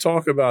things that they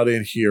talk about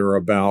in here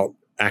about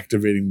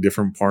activating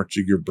different parts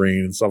of your brain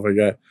and stuff like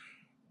that,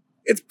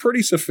 it's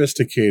pretty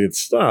sophisticated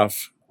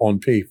stuff on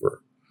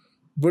paper.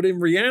 But in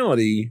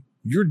reality,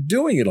 you're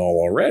doing it all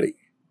already.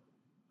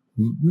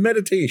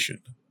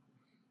 Meditation.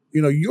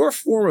 Your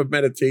form of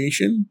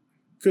meditation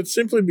could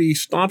simply be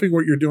stopping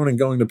what you're doing and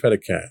going to pet a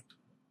cat.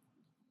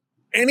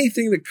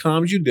 Anything that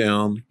calms you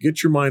down,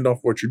 gets your mind off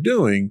what you're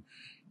doing,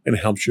 and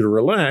helps you to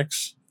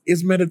relax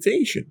is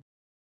meditation.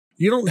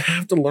 You don't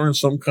have to learn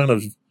some kind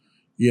of,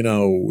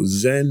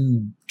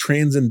 Zen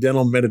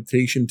transcendental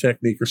meditation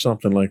technique or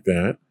something like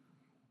that.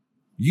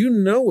 You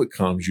know what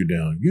calms you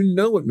down. You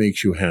know what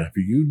makes you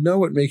happy. You know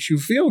what makes you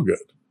feel good.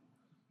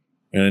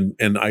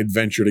 And I'd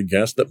venture to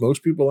guess that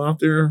most people out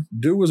there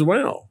do as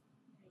well.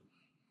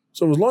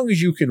 So as long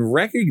as you can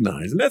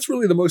recognize, and that's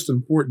really the most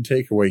important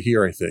takeaway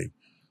here, I think,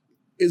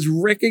 is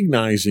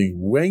recognizing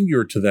when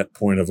you're to that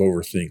point of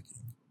overthinking.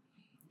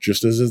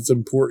 Just as it's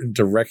important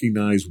to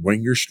recognize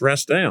when you're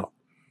stressed out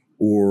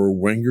or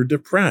when you're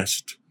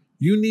depressed.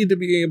 You need to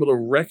be able to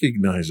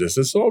recognize this.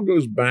 This all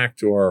goes back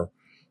to our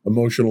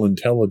emotional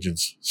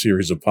intelligence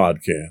series of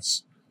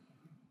podcasts.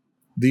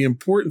 The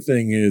important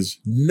thing is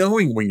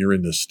knowing when you're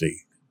in this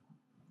state.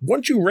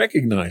 Once you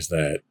recognize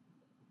that,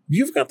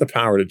 you've got the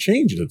power to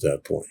change it at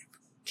that point.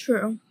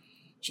 True.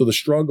 So the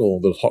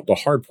struggle, the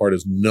hard part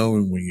is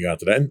knowing when you got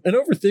to that. And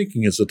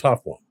overthinking is a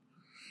tough one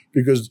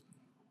because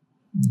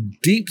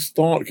deep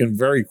thought can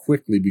very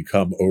quickly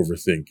become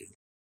overthinking.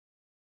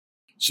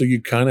 So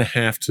you kind of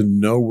have to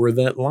know where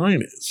that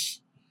line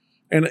is.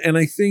 And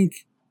I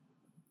think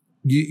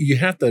you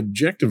have to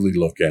objectively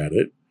look at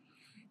it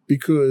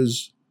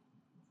because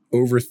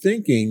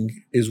overthinking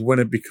is when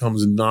it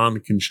becomes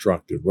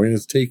non-constructive, when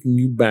it's taking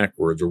you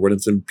backwards or when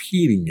it's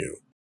impeding you.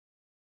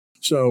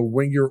 So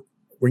when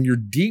you're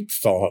deep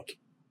thought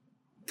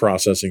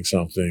processing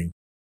something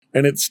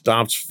and it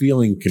stops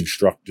feeling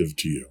constructive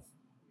to you,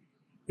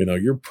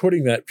 you're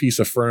putting that piece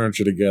of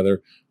furniture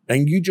together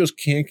and you just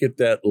can't get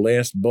that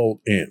last bolt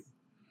in.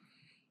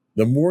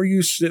 The more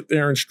you sit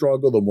there and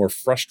struggle, the more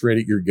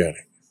frustrated you're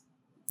getting.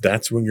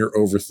 That's when you're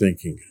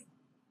overthinking it.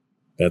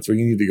 That's when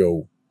you need to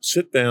go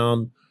sit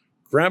down,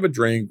 grab a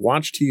drink,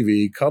 watch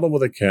TV, cuddle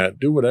with a cat,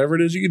 do whatever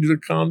it is you can do to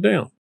calm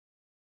down.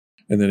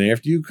 And then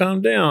after you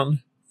calm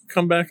down,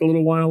 come back a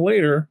little while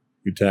later,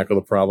 you tackle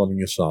the problem and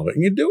you solve it.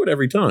 And you do it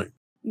every time.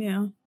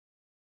 Yeah.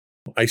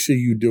 I see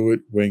you do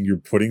it when you're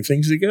putting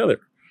things together.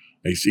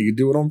 I see you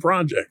do it on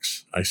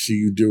projects. I see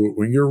you do it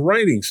when you're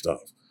writing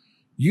stuff.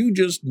 You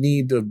just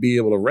need to be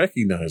able to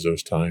recognize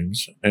those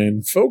times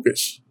and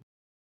focus.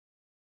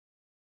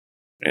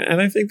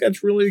 And I think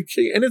that's really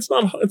key. And it's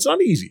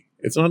not easy.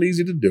 It's not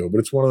easy to do, but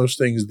it's one of those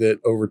things that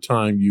over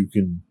time you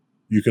can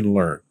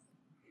learn.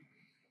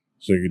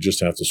 So you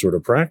just have to sort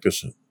of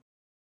practice it.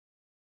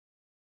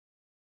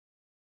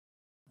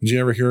 Did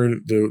you ever hear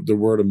the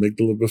word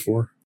amygdala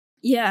before?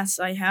 Yes,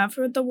 I have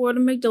heard the word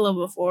amygdala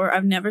before.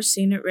 I've never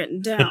seen it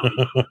written down.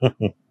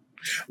 A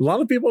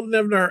lot of people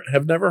have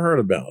never heard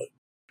about it.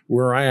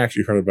 Where I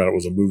actually heard about it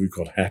was a movie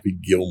called Happy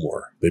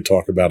Gilmore. They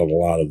talk about it a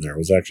lot in there. It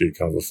was actually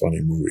kind of a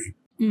funny movie.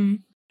 Mm.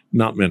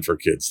 Not meant for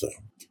kids,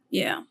 though.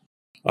 Yeah.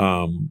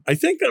 I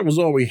think that was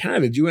all we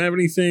had. Did you have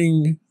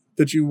anything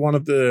that you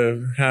wanted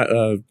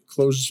to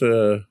close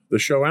the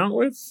show out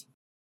with?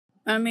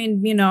 I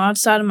mean,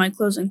 outside of my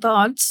closing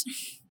thoughts.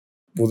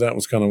 Well, that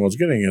was kind of what I was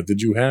getting at.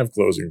 Did you have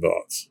closing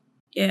thoughts?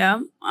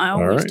 Yeah, I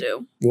always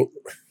do. Well,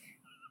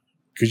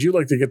 because you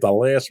like to get the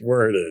last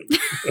word in.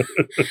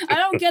 I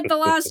don't get the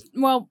last,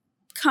 well,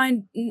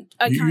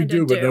 you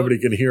do, but nobody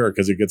can hear it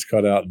because it gets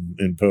cut out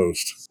in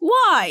post.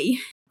 Why?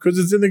 Because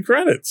it's in the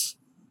credits.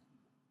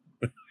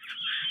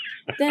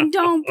 Then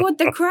don't put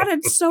the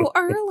credits so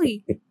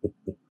early.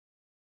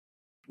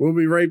 We'll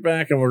be right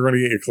back, and we're going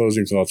to get your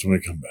closing thoughts when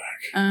we come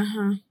back.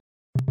 Uh-huh.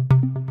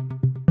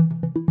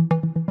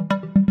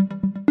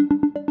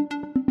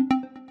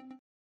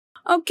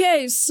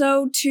 Okay,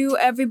 so to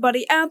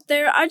everybody out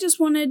there, I just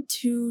wanted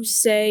to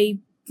say,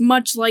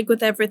 much like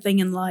with everything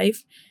in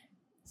life,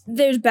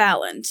 there's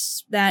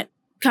balance that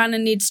kind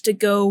of needs to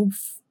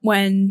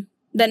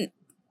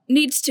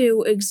needs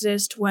to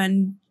exist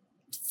when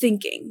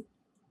thinking,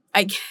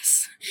 I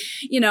guess.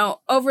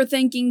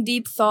 Overthinking,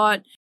 deep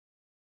thought,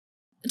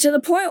 to the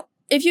point,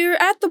 if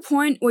you're at the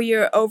point where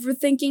you're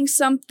overthinking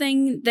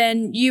something,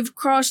 then you've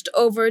crossed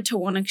over to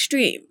one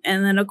extreme.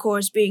 And then, of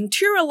course, being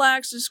too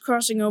relaxed is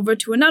crossing over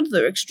to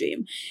another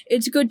extreme.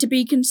 It's good to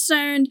be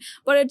concerned,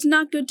 but it's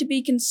not good to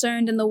be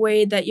concerned in the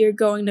way that you're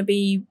going to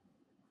be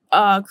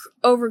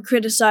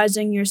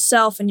over-criticizing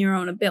yourself and your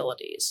own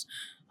abilities.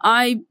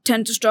 I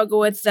tend to struggle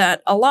with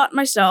that a lot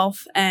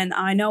myself, and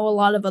I know a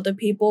lot of other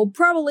people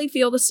probably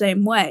feel the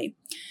same way.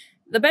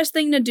 The best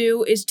thing to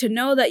do is to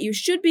know that you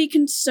should be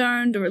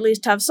concerned, or at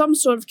least have some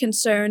sort of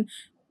concern,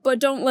 but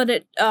don't let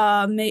it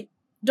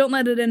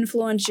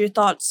influence your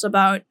thoughts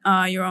about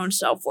your own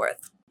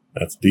self-worth.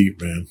 That's deep,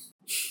 man.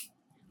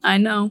 I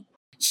know.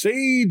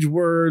 Sage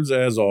words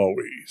as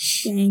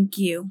always. Thank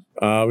you.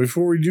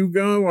 Before we do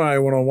go, I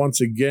want to once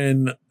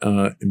again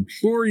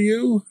implore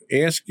you,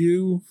 ask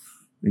you,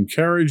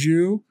 encourage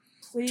you,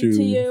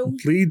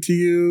 plead to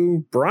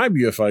you, bribe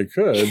you if I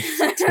could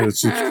to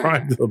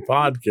subscribe to the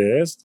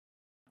podcast.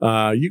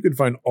 You can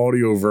find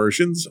audio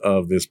versions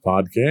of this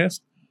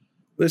podcast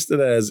listed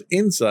as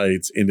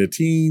Insights into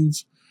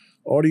Teens.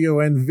 Audio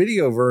and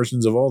video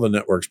versions of all the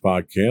network's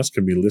podcasts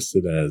can be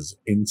listed as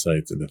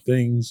Insights into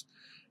Things.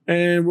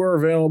 And we're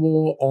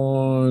available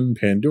on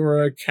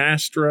Pandora,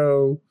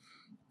 Castro,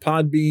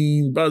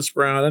 Podbean,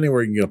 Buzzsprout,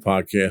 anywhere you can get a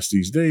podcast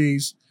these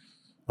days.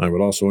 I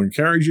would also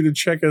encourage you to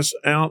check us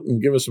out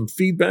and give us some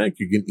feedback.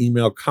 You can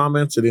email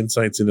comments at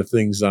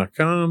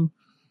insightsintothings.com.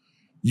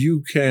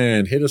 You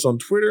can hit us on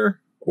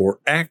Twitter or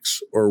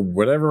X or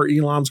whatever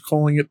Elon's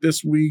calling it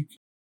this week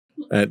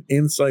at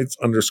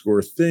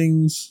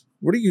insights_things.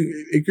 What are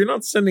you, if you're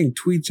not sending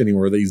tweets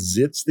anymore, are they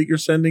zits that you're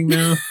sending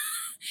now?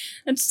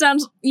 It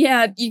sounds,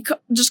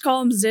 just call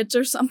them zits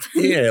or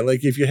something. Yeah,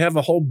 like if you have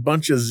a whole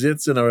bunch of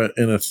zits in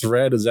a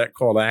thread, is that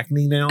called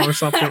acne now or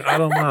something? I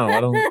don't know. I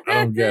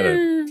don't get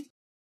it.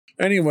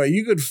 Anyway,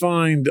 you could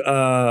find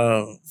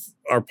our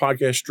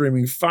podcast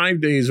streaming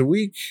 5 days a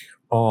week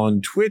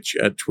on Twitch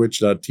at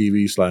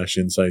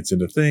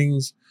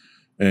twitch.tv/insightsintothings.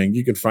 And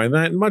you can find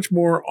that and much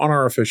more on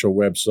our official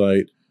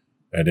website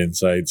at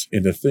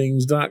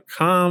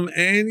insightsintothings.com.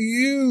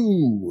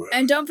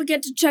 And don't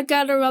forget to check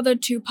out our other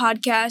two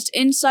podcasts,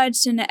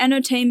 Insights into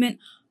Entertainment,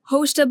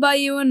 hosted by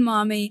you and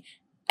Mommy,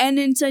 and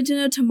Insights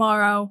into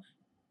Tomorrow,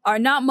 our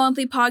not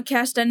monthly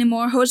podcast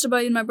anymore, hosted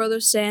by you and my brother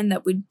Sam,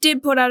 that we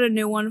did put out a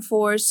new one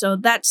for, so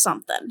that's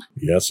something.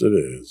 Yes, it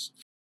is.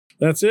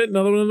 That's it.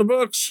 Another one in the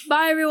books.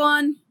 Bye,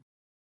 everyone.